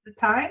all of the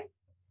time.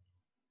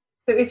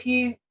 So if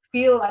you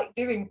feel like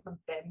doing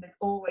something, there's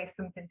always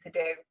something to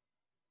do.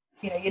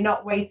 You're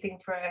not waiting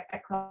for a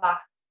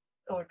class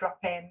or a drop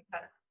in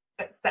that's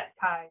at set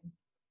time.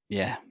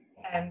 Yeah.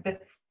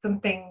 There's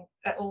something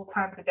at all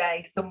times a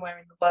day somewhere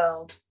in the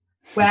world,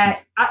 where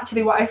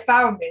actually what I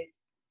found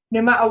is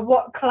no matter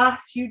what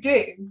class you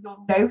do,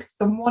 you'll know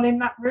someone in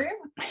that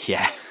room.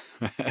 Yeah.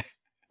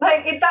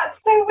 That's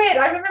so weird.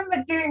 I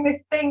remember doing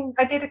this thing.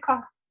 I did a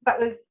class that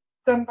was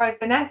done by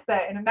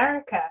Vanessa in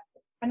America,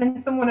 and then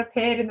someone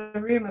appeared in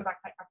the room. I was like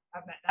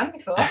I've met them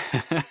before.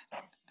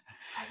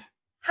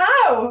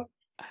 How?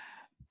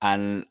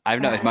 And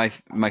I've noticed my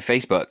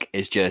Facebook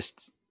is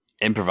just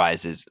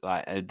improvisers.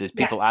 Like there's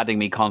people adding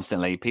me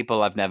constantly,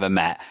 people I've never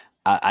met,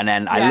 and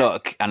then I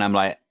look and I'm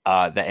like,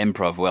 the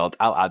improv world,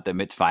 I'll add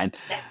them, it's fine.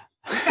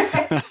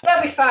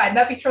 That'll be fine,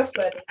 that'll be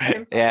trustworthy.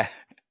 Yeah.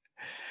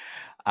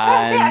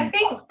 That's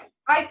it.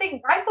 I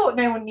thought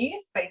no one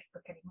used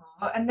Facebook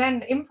anymore, and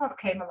then improv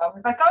came along.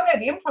 It's like, oh no,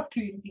 the improv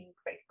community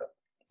uses Facebook.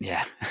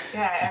 Yeah.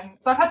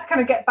 So I've had to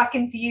kind of get back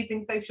into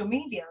using social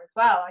media as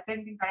well. I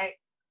don't think I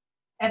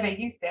ever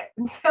used it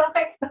until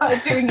I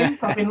started doing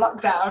improv in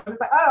lockdown. I was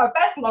like, oh, I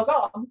better log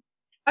on.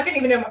 I didn't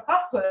even know my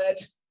password.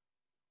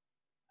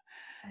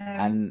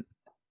 I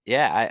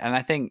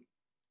think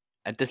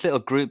there's little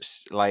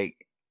groups,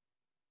 like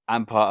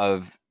I'm part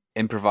of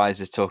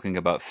improvisers talking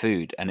about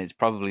food, and it's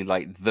probably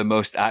like the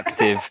most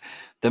active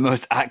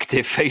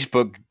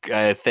Facebook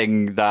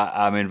thing that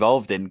I'm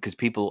involved in, because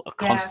people are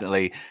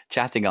constantly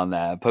chatting on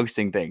there,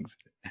 posting things.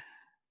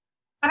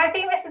 And I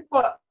think this is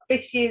what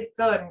this year's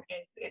done,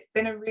 is it's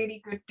been a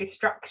really good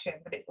distraction,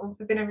 but it's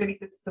also been a really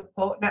good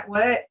support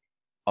network.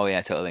 Oh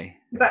yeah, totally.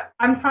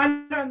 I'm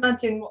trying to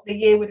imagine what the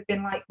year would have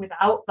been like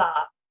without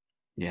that.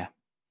 Yeah.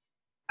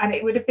 And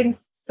it would have been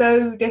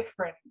so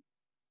different.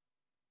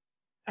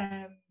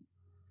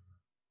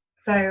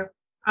 So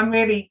I'm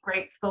really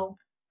grateful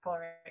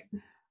for it.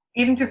 It's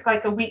even just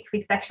like a weekly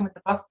session with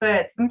the Boss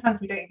Birds. Sometimes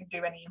we don't even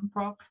do any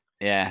improv.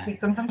 Yeah. We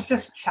sometimes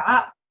just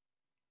chat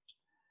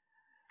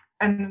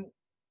and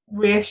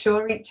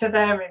reassure each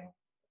other and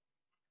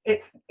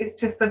it's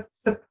just a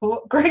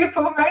support group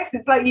almost.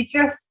 It's like you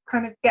just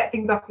kind of get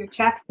things off your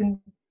chest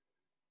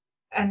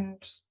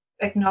and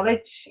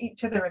acknowledge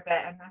each other a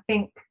bit. And I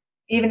think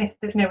even if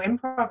there's no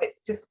improv,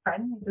 it's just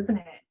friends, isn't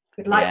it?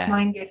 With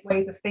like-minded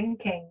ways of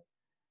thinking,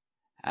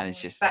 and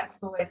it's just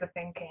respectful ways of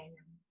thinking.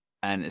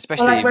 And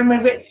especially like when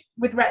we're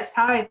with Wretched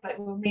Tide, like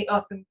we'll meet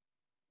up and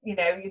you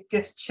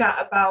just chat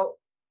about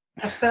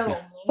a film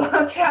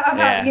or chat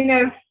about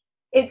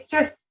it's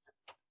just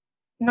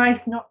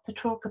nice not to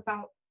talk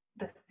about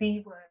the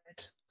C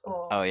word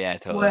or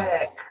totally.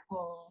 work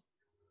or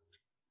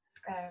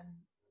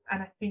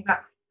and I think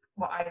that's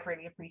what I've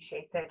really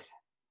appreciated.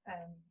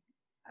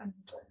 And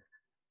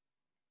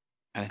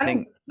I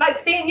think like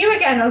seeing you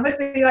again,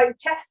 obviously, like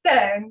Chester,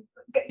 and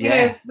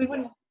we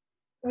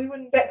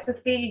wouldn't get to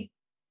see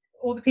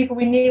all the people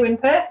we knew in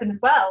person as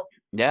well.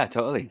 Yeah,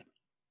 totally.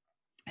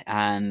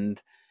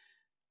 And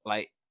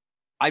like,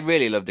 I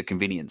really love the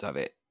convenience of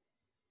it.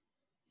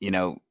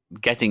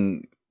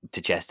 Getting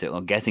to Chester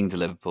or getting to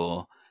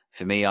Liverpool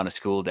for me on a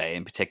school day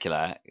in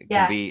particular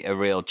can be a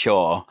real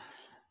chore.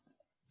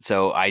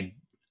 So I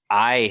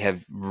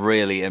have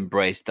really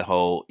embraced the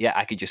whole,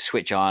 I could just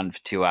switch on for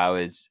 2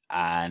 hours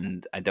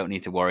and I don't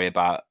need to worry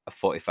about a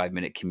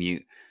 45-minute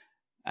commute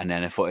and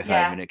then a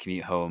 45-minute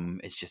commute home.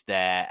 It's just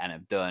there and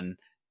I'm done,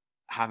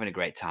 having a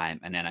great time,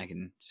 and then I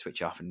can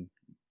switch off and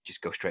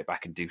just go straight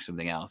back and do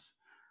something else.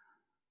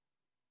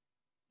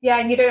 Yeah,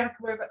 and you don't have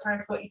to worry about trying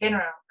to sort your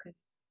dinner out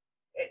because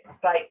it's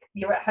like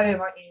you're at home,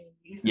 aren't you?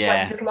 You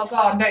just log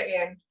on, don't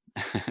you?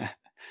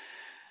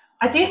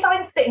 I do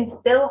find sitting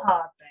still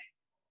hard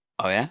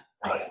though. Oh yeah?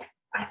 Like,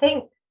 I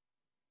think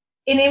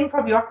in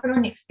improv you're often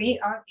on your feet,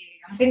 aren't you?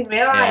 I didn't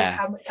realise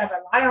how much I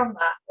rely on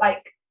that.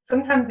 Like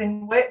sometimes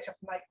in workshops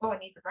I'm like, I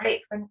need the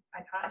break, and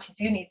I actually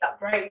do need that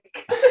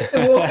break just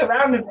to walk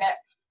around a bit.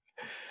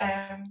 But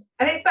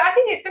I think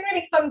it's been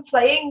really fun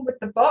playing with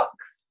the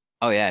box.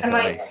 Oh yeah, and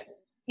totally.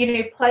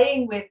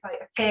 Playing with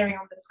like appearing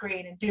on the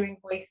screen and doing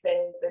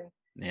voices and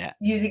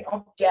using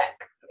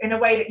objects in a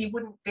way that you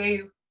wouldn't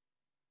do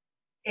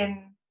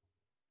in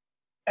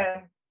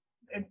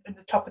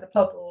the top of the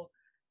pub or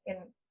in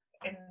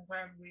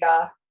where we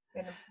are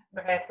in a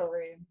rehearsal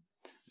room.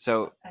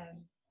 So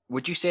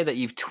would you say that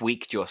you've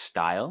tweaked your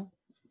style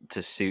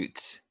to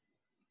suit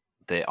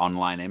the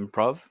online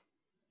improv?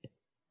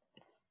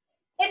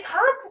 It's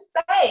hard to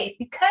say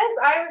because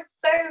I was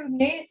so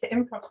new to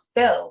improv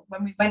still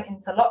when we went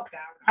into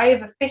lockdown.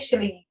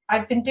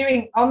 I've been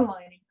doing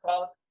online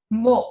improv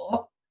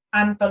more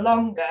and for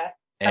longer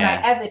than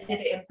I ever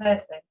did it in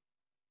person.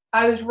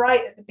 I was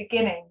right at the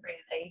beginning,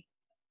 really.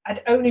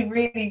 I'd only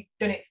really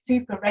done it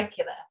super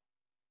regular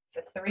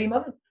for 3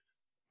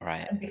 months.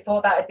 Right. And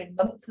before that, I'd been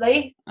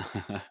monthly.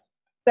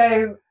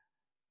 So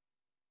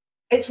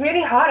it's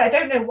really hard. I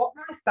don't know what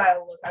my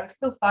style was. I was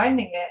still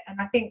finding it.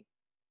 And I think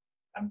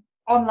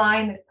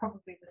online is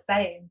probably the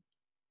same.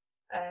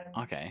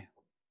 Okay.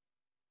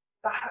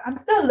 So I'm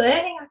still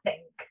learning, I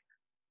think.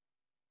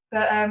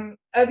 But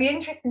it'll be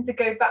interesting to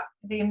go back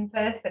to the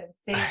in-person and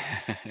see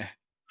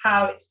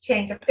how it's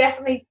changed. I've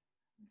definitely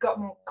got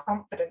more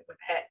confident with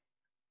it.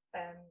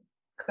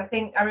 Because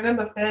I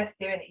remember first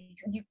doing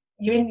it,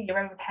 you're in your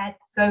own head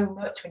so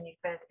much when you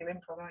first do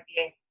improv, aren't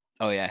you?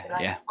 Oh, yeah,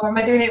 like, Or am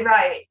I doing it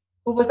right?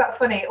 Or was that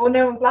funny? Or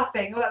no one's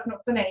laughing? Or that's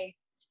not funny?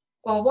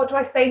 Or what do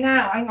I say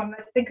now? Hang on,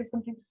 let's think of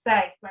something to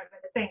say. Right,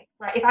 let's think.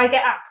 Right, if I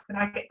get asked and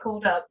I get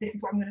called up, this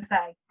is what I'm going to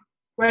say.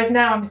 Whereas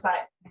now I'm just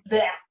like,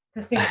 bleh,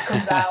 to see what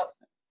comes out.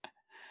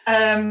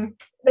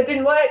 That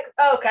didn't work.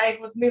 Oh, okay,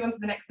 we'll move on to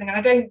the next thing. And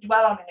I don't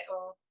dwell on it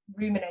or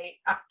ruminate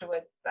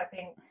afterwards. I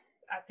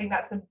think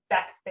that's the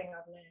best thing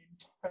I've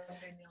learned from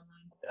doing the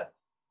online stuff.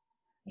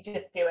 You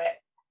just do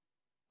it.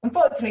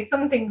 Unfortunately,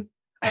 some things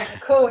are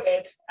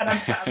recorded, and I'm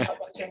just like, I'm not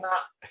watching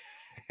that.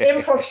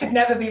 Improv should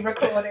never be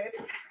recorded.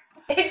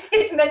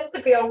 It's meant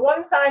to be a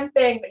one-time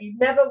thing that you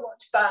never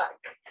watch back.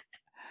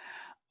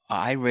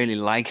 I really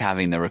like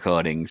having the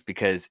recordings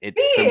because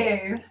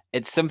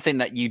it's something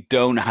that you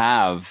don't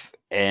have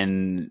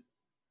in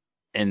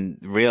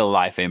real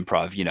life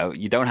improv.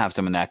 You don't have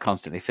someone there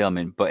constantly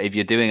filming, but if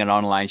you're doing an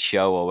online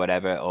show or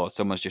whatever, or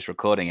someone's just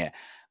recording it,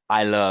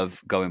 I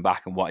love going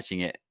back and watching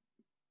it.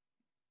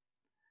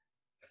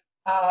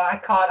 Oh, I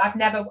can't. I've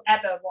never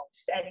ever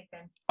watched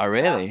anything. Oh,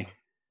 really?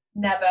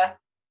 Never.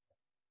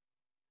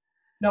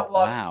 Not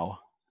once. Wow.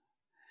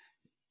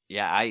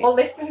 Yeah, Or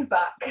listened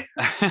back.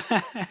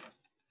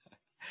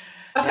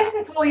 I've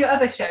listened to all your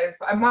other shows,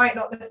 but I might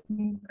not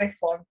listen to this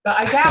one. But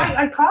I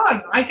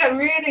can't. I get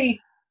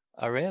really.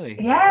 Oh, really?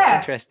 Yeah.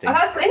 That's interesting. Oh,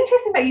 that's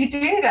interesting that you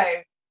do,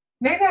 though.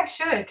 Maybe I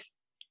should.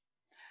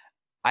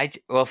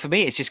 Well, for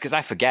me, it's just because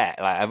I forget.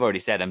 Like I've already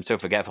said, I'm so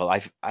forgetful.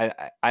 I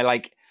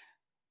like,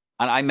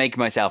 and I make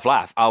myself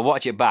laugh. I'll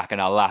watch it back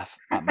and I'll laugh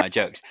at my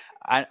jokes.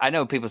 I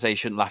know people say you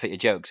shouldn't laugh at your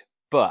jokes,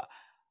 but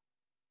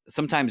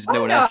sometimes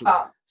no one else.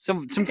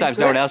 Sometimes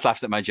no one else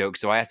laughs at my jokes,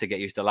 so I have to get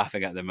used to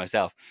laughing at them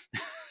myself.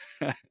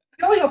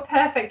 You're your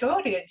perfect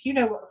audience. You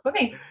know what's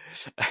funny.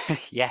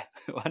 Yeah,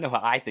 I know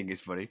what I think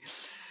is funny.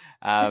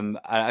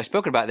 I've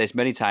spoken about this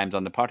many times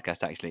on the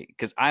podcast, actually,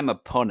 because I'm a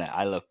punner.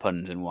 I love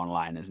puns and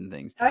one-liners and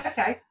things.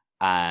 Okay.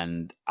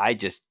 And they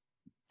just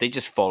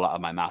fall out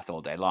of my mouth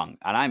all day long.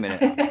 And I'm in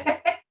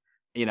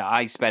it.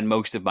 I spend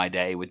most of my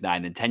day with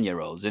 9 and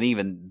 10-year-olds, and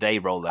even they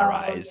roll their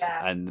eyes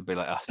and be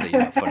like, "Oh, so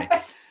you're not funny."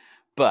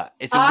 But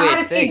it's a weird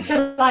had a thing.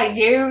 teacher like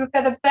you,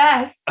 they're the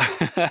best.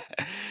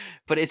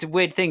 But it's a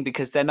weird thing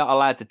because they're not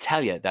allowed to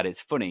tell you that it's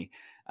funny,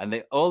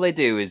 and all they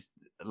do is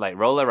like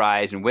roll their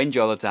eyes and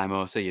whinge all the time.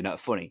 Oh, so you're not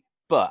funny.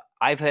 But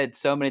I've heard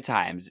so many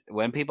times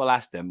when people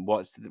ask them,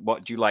 what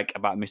do you like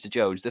about Mr.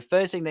 Jones? The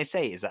first thing they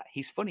say is that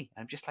he's funny.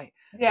 I'm just like,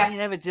 well,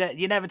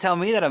 you never tell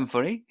me that I'm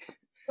funny.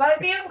 Well,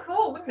 it'd be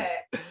uncool, wouldn't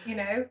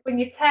it? When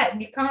you're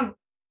 10, you can't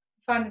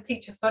find the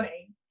teacher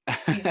funny.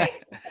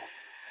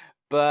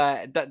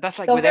 But that's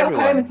like they'll with go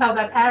everyone. home and tell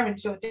their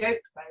parents your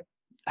jokes,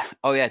 though.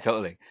 Oh yeah,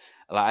 totally.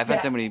 Like I've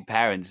had so many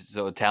parents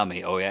sort of tell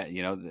me, "Oh yeah,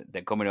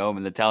 they're coming home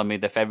and they're telling me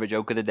their favorite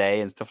joke of the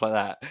day and stuff like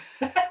that."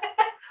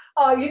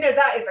 Oh,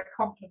 that is a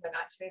compliment,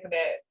 actually, isn't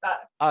it?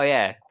 Oh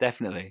yeah,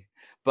 definitely.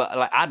 But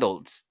like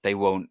adults, they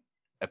won't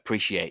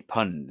appreciate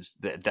puns.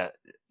 That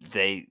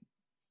they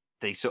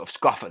sort of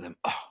scoff at them.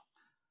 Oh,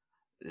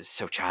 it's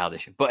so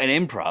childish. But in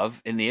the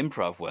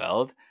improv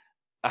world,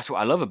 that's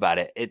what I love about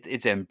it.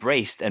 It's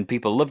embraced, and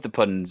people love the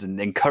puns and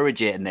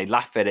encourage it, and they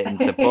laugh at it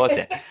and support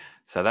it.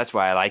 So that's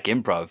why I like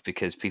improv,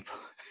 because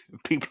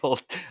people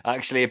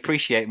actually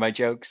appreciate my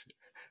jokes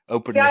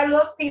openly. See, I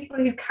love people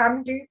who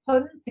can do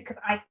puns because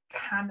I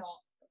cannot.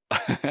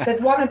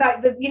 There's one of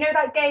that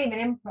game in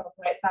improv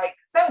where it's like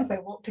so-and-so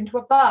walked into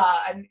a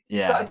bar and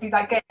you've got to do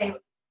that game.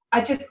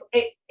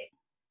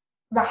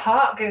 My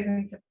heart goes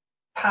into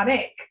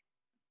panic.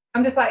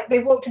 I'm just like, they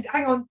walked into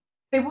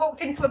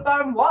a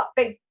bar and what?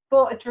 They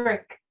bought a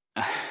drink.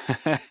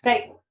 I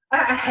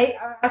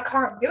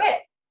can't do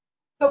it.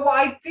 But what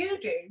I do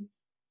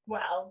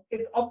well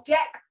is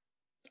objects.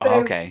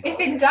 So if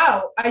in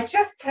doubt, I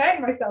just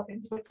turn myself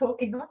into a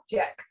talking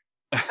object,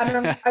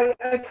 and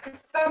I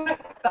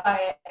personify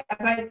it,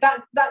 and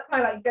that's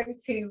my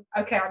go-to.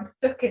 Okay, I'm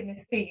stuck in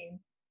this scene.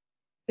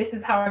 This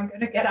is how I'm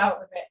going to get out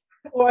of it.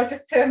 Or I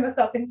just turn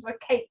myself into a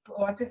cape,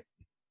 or I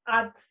just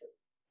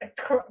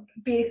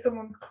be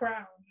someone's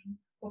crown,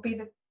 or be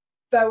the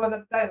bow on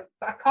the boat.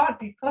 But I can't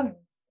do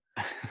puns.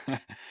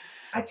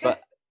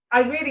 I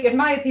really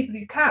admire people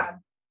who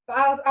can.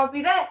 But I'll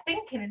be there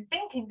thinking,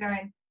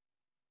 going,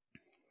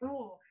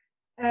 oh.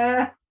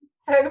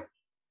 So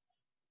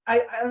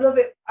I love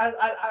it.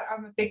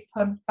 I'm a big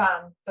pun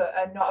fan, but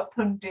not a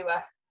pun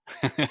doer.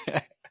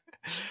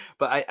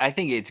 But I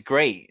think it's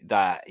great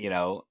that,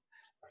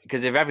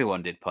 because if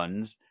everyone did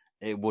puns,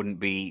 it wouldn't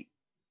be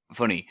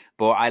funny.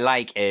 But what I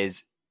like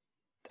is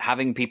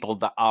having people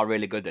that are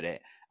really good at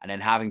it, and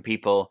then having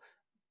people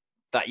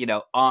that,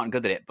 aren't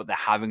good at it, but they're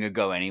having a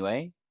go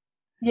anyway.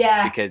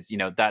 Yeah. Because,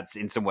 that's,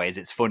 in some ways,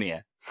 it's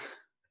funnier.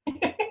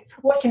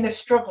 Watching the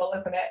struggle,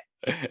 isn't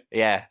it?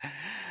 Yeah.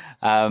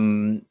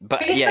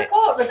 But you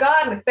support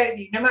regardless, don't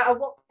you? No matter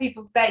what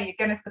people say,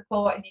 you're going to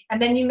support, and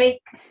then you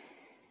make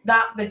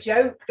that the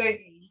joke, don't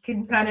you? You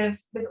can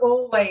there's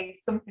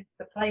always something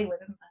to play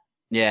with, isn't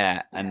there?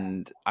 Yeah,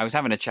 and I was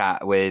having a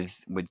chat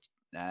with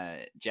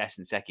Jess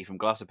and Seki from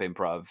Glossop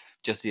Improv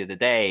just the other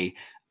day,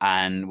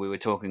 and we were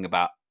talking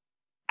about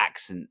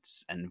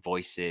accents and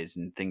voices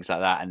and things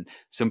like that, and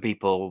some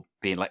people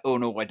being like, "Oh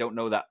no, I don't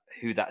know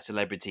who that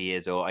celebrity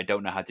is," or "I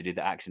don't know how to do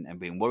the accent," and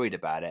being worried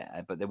about it.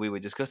 But then we were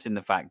discussing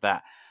the fact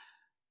that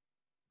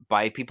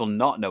by people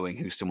not knowing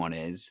who someone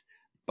is,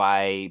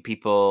 by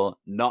people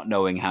not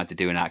knowing how to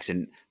do an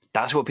accent,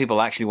 that's what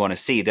people actually want to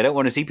see. They don't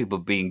want to see people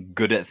being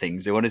good at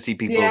things. They want to see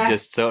people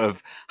just sort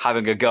of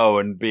having a go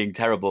and being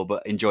terrible,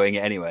 but enjoying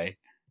it anyway.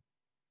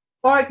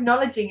 Or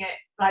acknowledging it,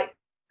 like,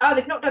 oh,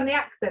 they've not done the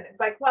accent. It's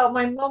like, well,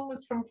 my mum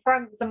was from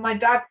France and my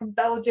dad from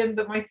Belgium,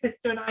 but my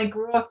sister and I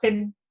grew up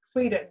in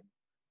Sweden.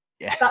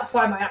 Yeah. That's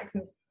why my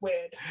accent's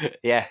weird.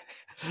 Yeah.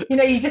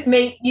 You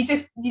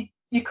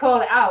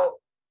call it out.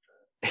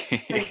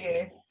 Don't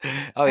you?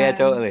 Oh yeah,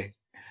 totally.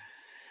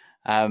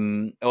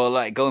 Or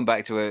like going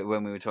back to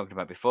when we were talking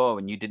about before,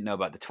 when you didn't know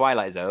about the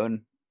Twilight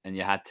Zone and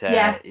you had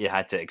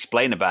to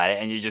explain about it,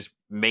 and you just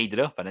made it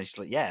up, and it's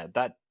like, yeah,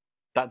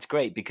 that's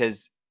great,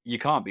 because you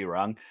can't be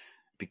wrong,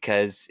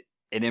 because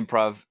in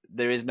improv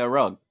there is no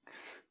wrong.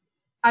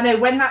 I know,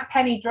 when that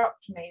penny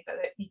dropped to me that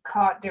you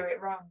can't do it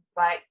wrong, it's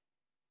like,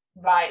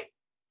 right,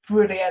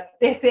 brilliant.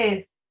 This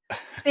is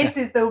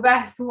the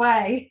best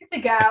way to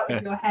get out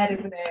of your head,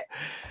 isn't it?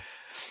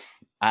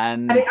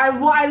 And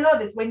what I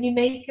love is when you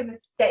make a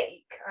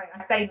mistake.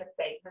 I say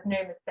mistake, there's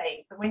no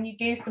mistake, but when you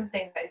do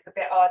something that is a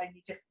bit odd and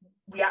you're just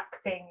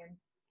reacting and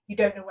you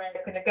don't know where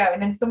it's going to go,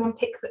 and then someone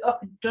picks it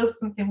up and does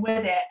something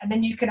with it, and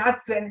then you can add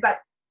to it, and it's like,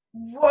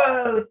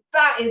 whoa,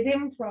 that is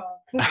improv.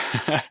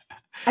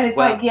 And it's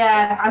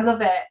I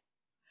love it.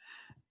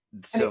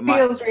 So and it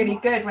feels really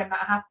good when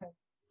that happens.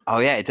 Oh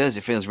yeah, it does.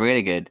 It feels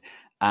really good.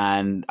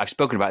 And I've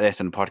spoken about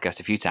this on the podcast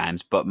a few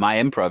times, but my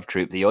improv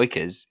troupe, the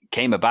Oikers,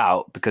 came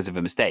about because of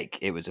a mistake.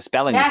 It was a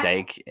spelling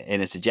mistake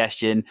in a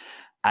suggestion.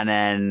 And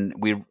then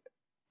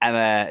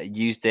Emma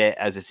used it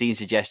as a scene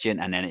suggestion,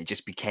 and then it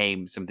just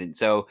became something.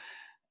 So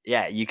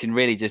yeah, you can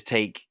really just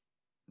take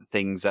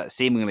things that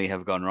seemingly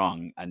have gone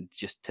wrong and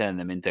just turn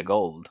them into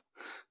gold.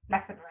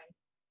 Definitely.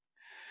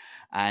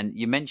 And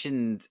you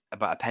mentioned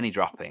about a penny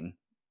dropping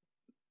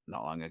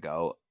not long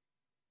ago.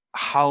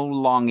 How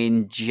long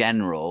in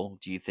general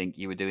do you think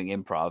you were doing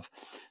improv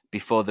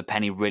before the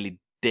penny really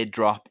did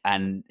drop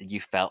and you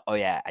felt, oh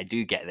yeah, I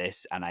do get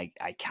this and I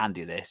can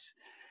do this.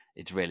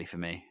 It's really for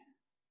me.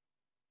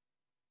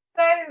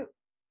 So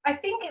I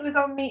think it was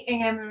on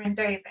meeting Emma and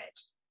David.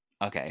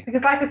 Okay.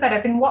 Because like I said,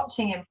 I've been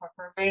watching improv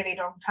for a really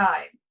long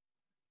time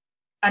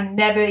and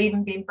never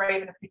even been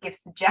brave enough to give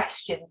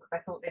suggestions because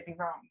I thought they'd be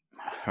wrong.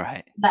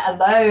 Right. Let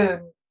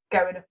alone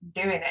going up and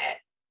doing it.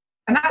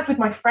 And that's with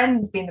my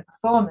friends being the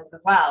performers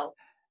as well.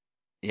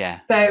 Yeah.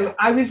 So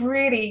I was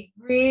really,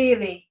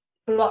 really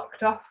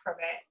blocked off from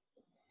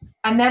it.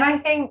 And then I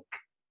think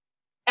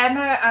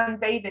Emma and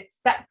David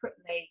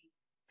separately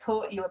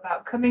taught you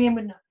about coming in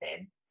with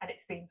nothing and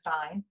it's been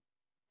fine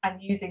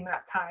and using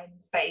that time,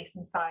 space,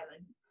 and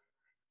silence.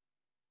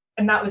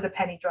 And that was a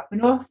penny drop.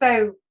 And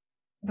also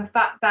the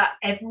fact that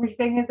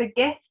everything is a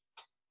gift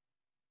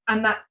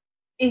and that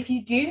if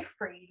you do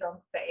freeze on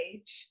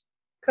stage,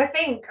 because I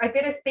think I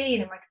did a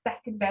scene in my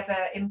second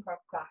ever improv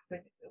class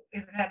with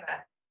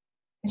Emma,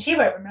 and she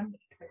won't remember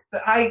this,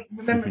 but I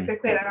remember it so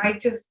clearly, and I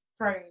just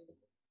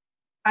froze.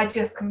 I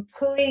just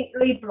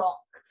completely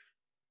blocked,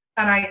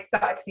 and I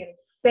started feeling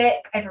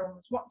sick. Everyone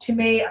was watching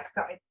me. I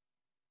started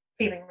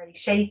feeling really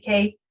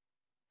shaky,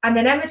 and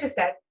then Emma just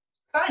said,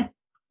 "It's fine.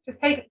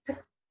 Just take it.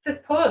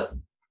 Just pause.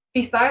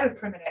 Be silent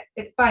for a minute.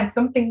 It's fine.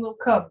 Something will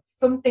come.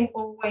 Something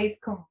always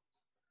comes."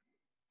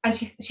 And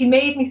she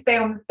made me stay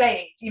on the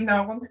stage, even though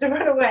I wanted to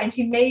run away. And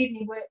she made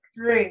me work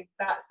through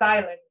that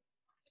silence.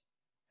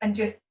 And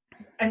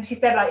she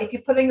said, like, if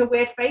you're pulling a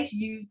weird face,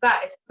 use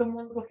that. If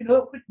someone's looking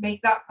awkward,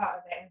 make that part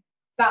of it. And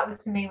that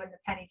was for me when the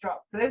penny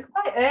dropped. So it was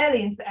quite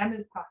early into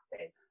Emma's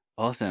classes.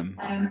 Awesome.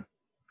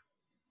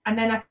 And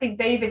then I think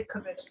David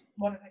covered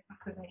one of her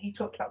classes and he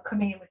talked about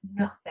coming in with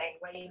nothing,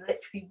 where you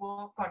literally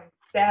walk on and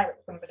stare at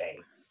somebody.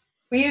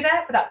 Were you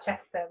there for that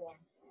Chester one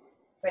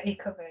where he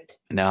covered?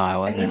 No, I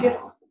wasn't. And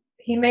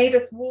he made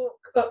us walk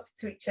up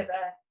to each other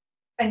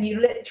and you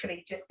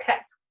literally just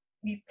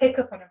you'd pick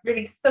up on a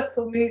really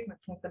subtle movement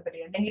from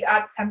somebody and then you'd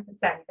add 10%,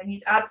 then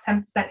you'd add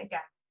 10%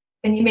 again,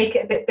 then you make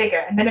it a bit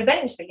bigger, and then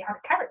eventually you had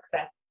a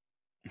character.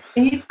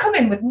 And you'd come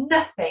in with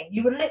nothing.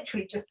 You were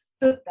literally just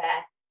stood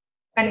there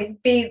and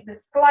it'd be the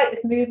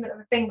slightest movement of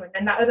a finger and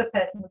then that other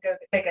person would go a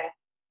bit bigger.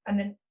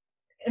 And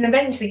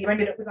eventually you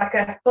ended up with like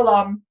a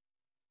full-on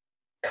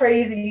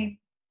crazy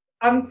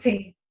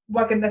auntie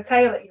wagging the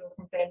tail at you or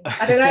something.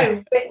 I don't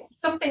know, but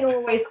something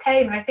always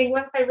came. And I think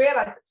once I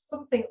realised that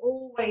something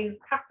always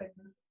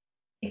happens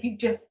if you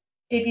just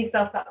give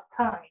yourself that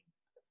time.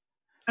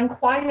 And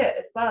quiet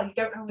as well. You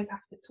don't always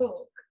have to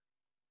talk.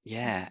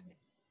 Yeah.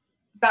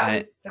 That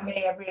was, for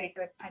me, a really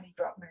good penny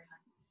drop moment.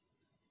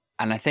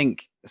 And I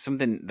think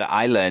something that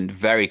I learned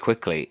very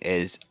quickly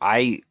is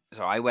I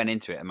went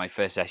into it and my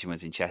first session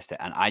was in Chester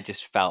and I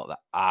just felt that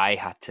I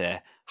had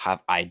to have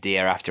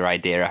idea after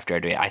idea after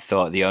idea. I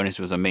thought the onus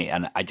was on me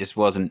and I just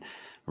wasn't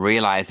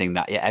realizing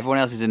that, everyone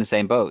else is in the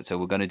same boat. So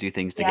we're going to do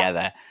things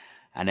together.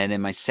 And then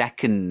in my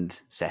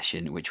second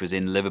session, which was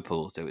in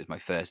Liverpool, so it was my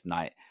first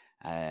night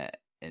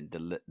in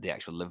the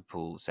actual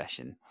Liverpool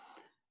session,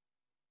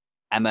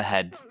 Emma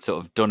had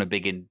sort of done a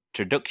big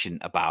introduction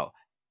about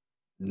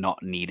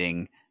not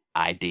needing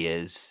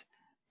ideas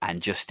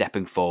and just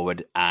stepping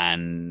forward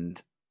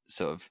and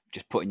sort of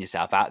just putting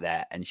yourself out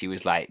there. And she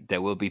was like,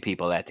 there will be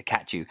people there to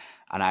catch you.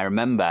 And I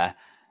remember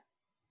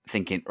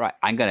thinking, right,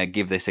 I'm going to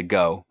give this a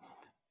go.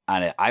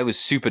 And I was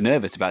super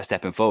nervous about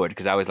stepping forward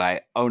because I was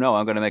like, oh no,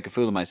 I'm going to make a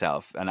fool of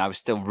myself. And I was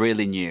still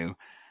really new.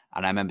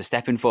 And I remember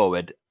stepping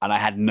forward and I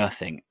had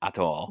nothing at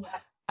all. Yeah.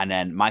 And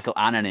then Michael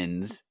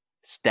Ananins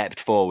stepped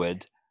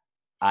forward.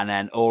 And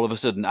then all of a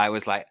sudden I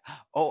was like,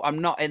 oh,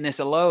 I'm not in this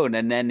alone.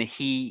 And then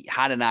he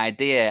had an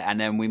idea and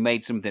then we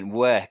made something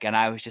work. And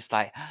I was just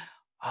like,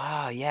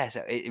 oh, yes,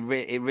 it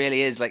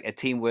really is like a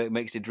teamwork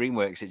makes a dream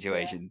work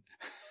situation.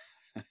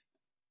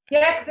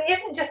 Yeah, because it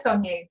isn't just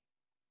on you.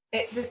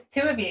 There's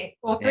two of you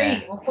or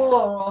three or four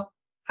or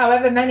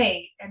however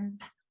many. And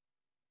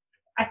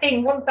I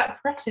think once that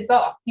pressure's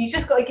off, you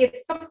just got to give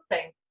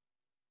something,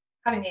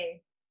 haven't you,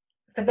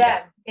 for them.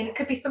 Yeah. And it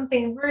could be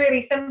something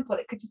really simple.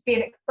 It could just be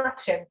an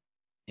expression.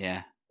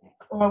 Yeah.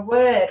 Or a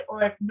word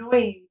or a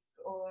noise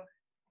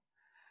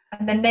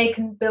and then they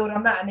can build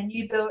on that and then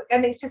you build,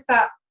 and it's just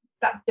that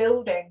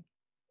building.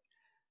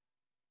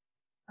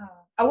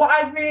 And what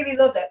I really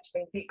love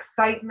actually is the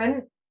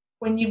excitement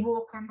when you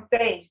walk on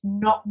stage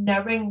not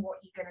knowing what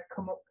you're going to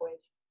come up with.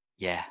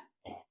 Yeah.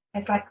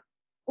 It's like,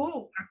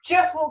 oh, I've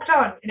just walked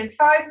on and in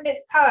 5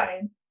 minutes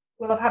time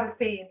we'll have had a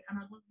scene and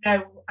I won't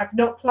know, I've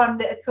not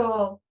planned it at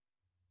all.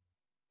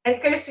 And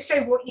it goes to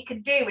show what you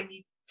can do when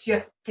you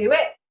just do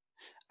it.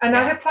 And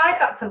I've applied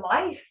that to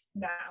life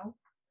now.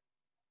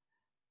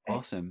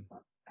 Awesome.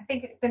 I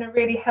think it's been a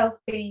really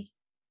healthy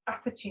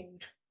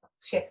attitude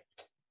shift.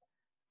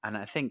 And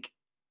I think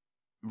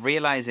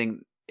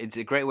it's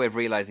a great way of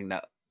realizing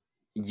that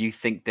you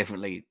think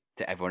differently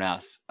to everyone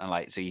else. And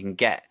like, so you can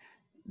get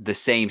the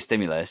same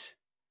stimulus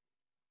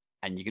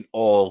and you can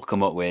all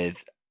come up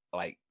with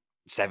like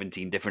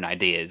 17 different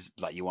ideas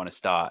like you want to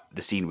start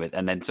the scene with.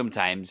 And then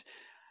sometimes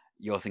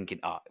you're thinking,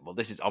 oh, well,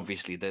 this is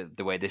obviously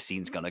the way this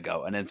scene's going to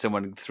go. And then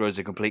someone throws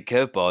a complete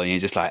curveball and you're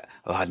just like,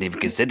 oh, I hadn't even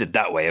considered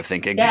that way of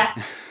thinking. Yeah.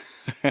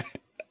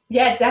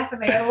 Yeah,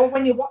 definitely. Or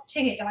when you're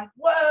watching it, you're like,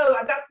 whoa,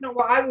 that's not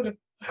what I would have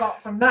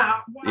got from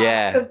that. Wow.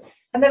 Yeah.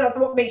 And then that's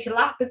what makes you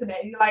laugh, isn't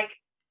it? You're like,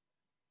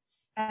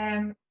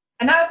 and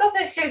that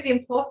also shows the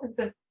importance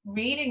of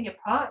reading your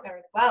partner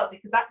as well,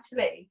 because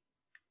actually,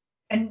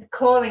 and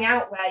calling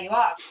out where you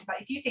are, because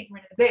like if you think you're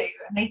in a zoo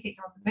and they think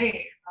you're on the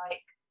moon,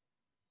 like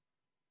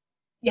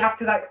you have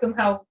to like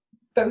somehow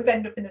both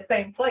end up in the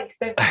same place,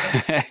 don't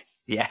you?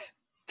 Yeah,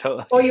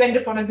 totally. Or you end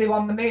up on a zoo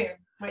on the moon,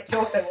 which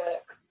also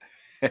works.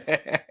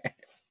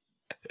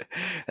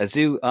 A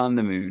zoo on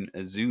the moon,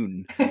 a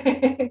Zoom,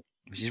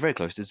 which is very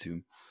close to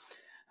Zoom.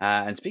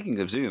 And speaking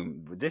of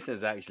Zoom, this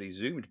is actually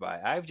zoomed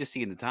by. I've just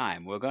seen the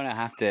time. We're going to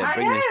have to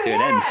bring this to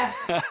an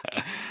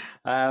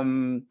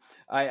end.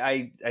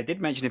 I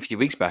did mention a few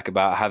weeks back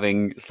about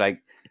having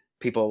like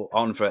people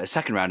on for a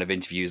second round of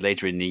interviews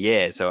later in the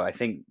year. So I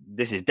think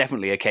this is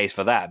definitely a case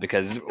for that,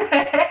 because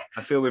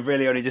I feel we've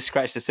really only just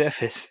scratched the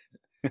surface.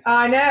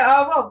 I know.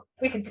 Oh, well,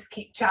 we can just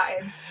keep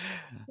chatting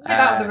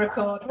without the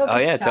record. We'll just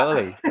chat.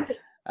 Totally.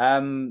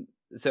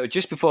 So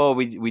just before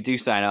we do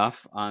sign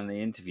off on the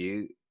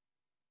interview,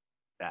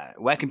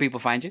 where can people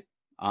find you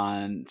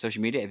on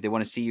social media if they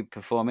want to see you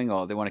performing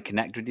or they want to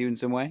connect with you in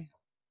some way?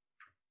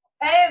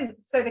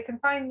 So they can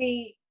find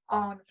me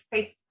on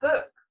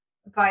Facebook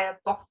via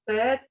Boss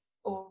Birds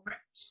or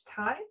Rich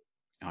Tide.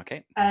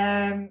 Okay.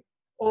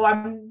 Or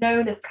I'm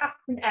known as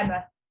Catherine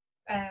Emma.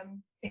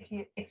 If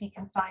you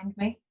can find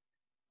me.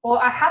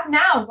 Or I have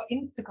now got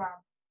Instagram.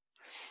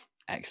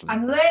 Excellent.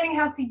 I'm learning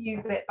how to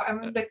use it, but I'm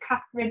under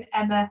Catherine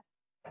Emma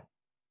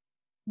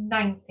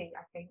 90,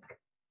 I think.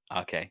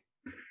 Okay.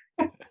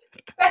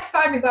 Best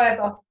find me via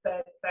Boss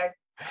Birds, though.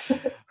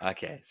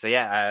 Okay, so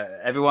yeah,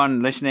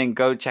 everyone listening,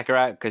 go check her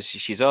out because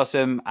she's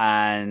awesome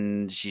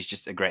and she's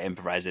just a great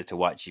improviser to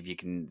watch if you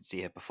can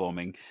see her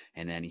performing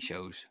in any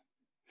shows.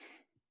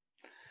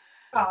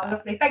 Oh,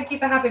 lovely. Thank you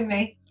for having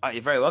me. Oh,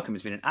 you're very welcome.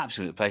 It's been an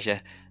absolute pleasure.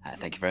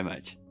 Thank you very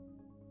much.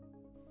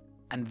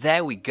 And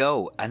there we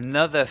go.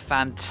 Another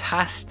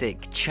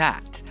fantastic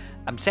chat.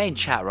 I'm saying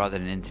chat rather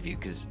than interview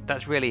because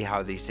that's really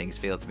how these things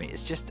feel to me.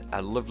 It's just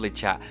a lovely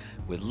chat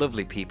with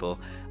lovely people.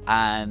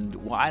 And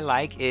what I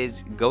like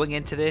is going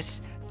into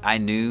this, I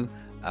knew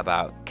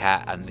about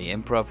Kat and the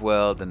improv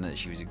world and that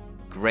she was a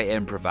great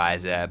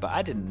improviser, but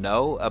I didn't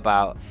know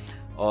about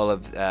all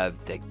of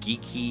the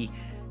geeky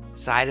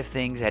side of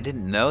things. I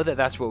didn't know that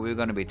that's what we were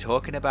going to be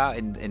talking about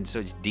in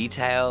such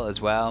detail as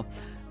well.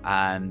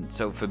 And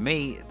so for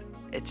me,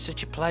 it's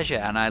such a pleasure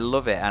and I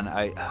love it. And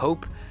I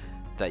hope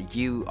that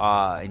you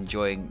are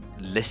enjoying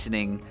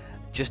listening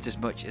just as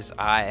much as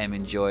I am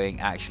enjoying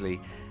actually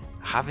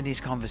having these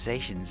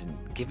conversations and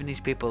giving these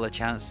people a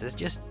chance to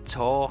just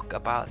talk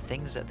about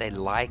things that they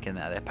like and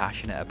that they're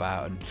passionate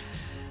about, and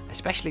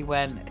especially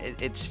when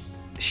it's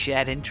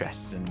shared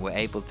interests and we're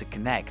able to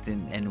connect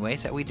in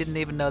ways that we didn't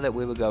even know that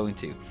we were going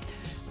to.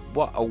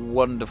 What a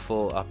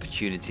wonderful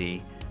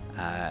opportunity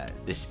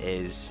this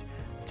is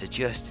to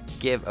just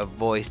give a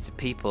voice to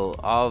people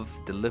of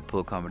the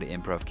Liverpool comedy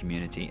improv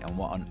community, and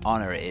what an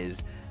honor it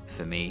is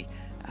for me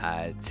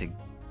to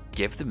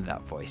give them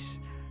that voice.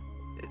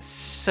 It's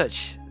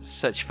such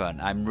fun.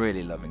 I'm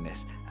really loving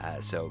this.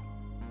 So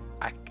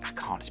I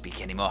can't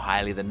speak any more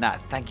highly than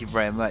that. Thank you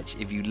very much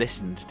if you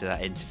listened to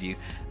that interview.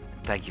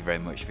 Thank you very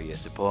much for your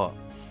support.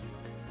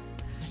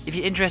 If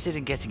you're interested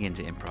in getting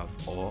into improv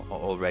or are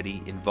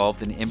already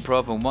involved in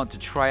improv and want to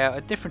try out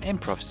a different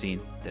improv scene,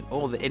 then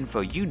all the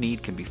info you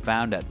need can be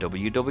found at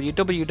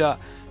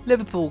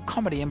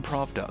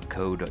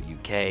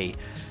www.liverpoolcomedyimprov.co.uk.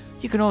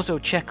 You can also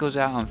check us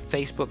out on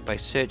Facebook by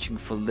searching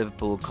for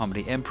Liverpool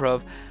Comedy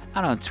Improv,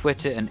 and on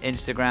Twitter and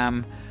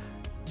Instagram,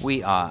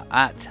 we are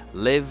at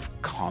Live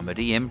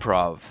Comedy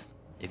Improv.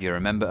 If you're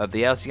a member of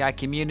the LCI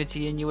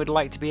community and you would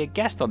like to be a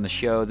guest on the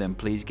show, then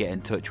please get in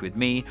touch with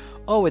me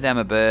or with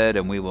Emma Bird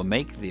and we will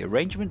make the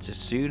arrangements as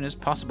soon as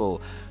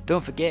possible.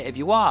 Don't forget, if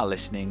you are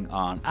listening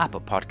on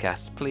Apple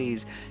Podcasts,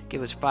 please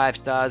give us 5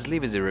 stars,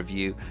 leave us a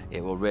review.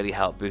 It will really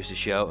help boost the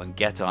show and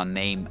get our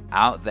name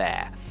out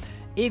there.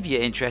 If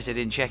you're interested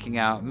in checking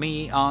out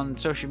me on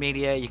social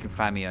media, you can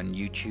find me on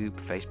YouTube,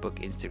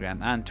 Facebook,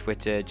 Instagram, and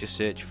Twitter. Just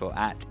search for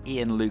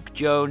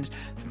 @IanLukeJones.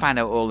 Find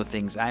out all the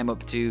things I'm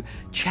up to.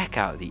 Check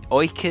out the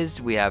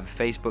Oikers. We have a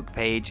Facebook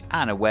page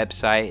and a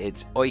website.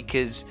 It's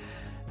Oikers,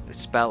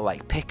 spelled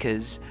like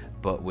pickers,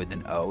 but with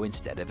an O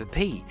instead of a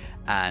P.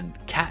 And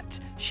Kat,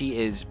 she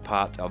is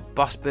part of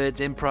Boss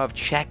Birds Improv.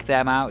 Check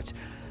them out.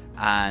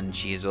 And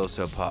she is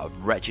also part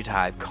of Wretched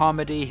Hive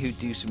Comedy, who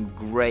do some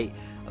great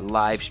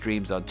live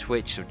streams on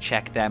Twitch, so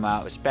check them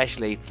out,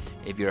 especially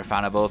if you're a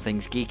fan of all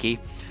things geeky.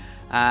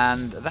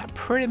 And that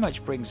pretty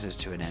much brings us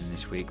to an end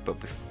this week. But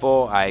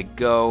before I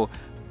go,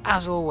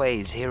 as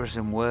always, here are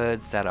some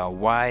words that are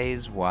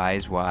wise,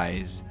 wise,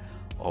 wise.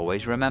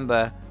 Always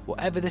remember,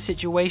 whatever the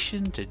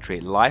situation, to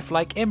treat life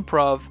like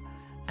improv,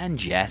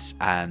 and yes,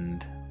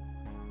 and...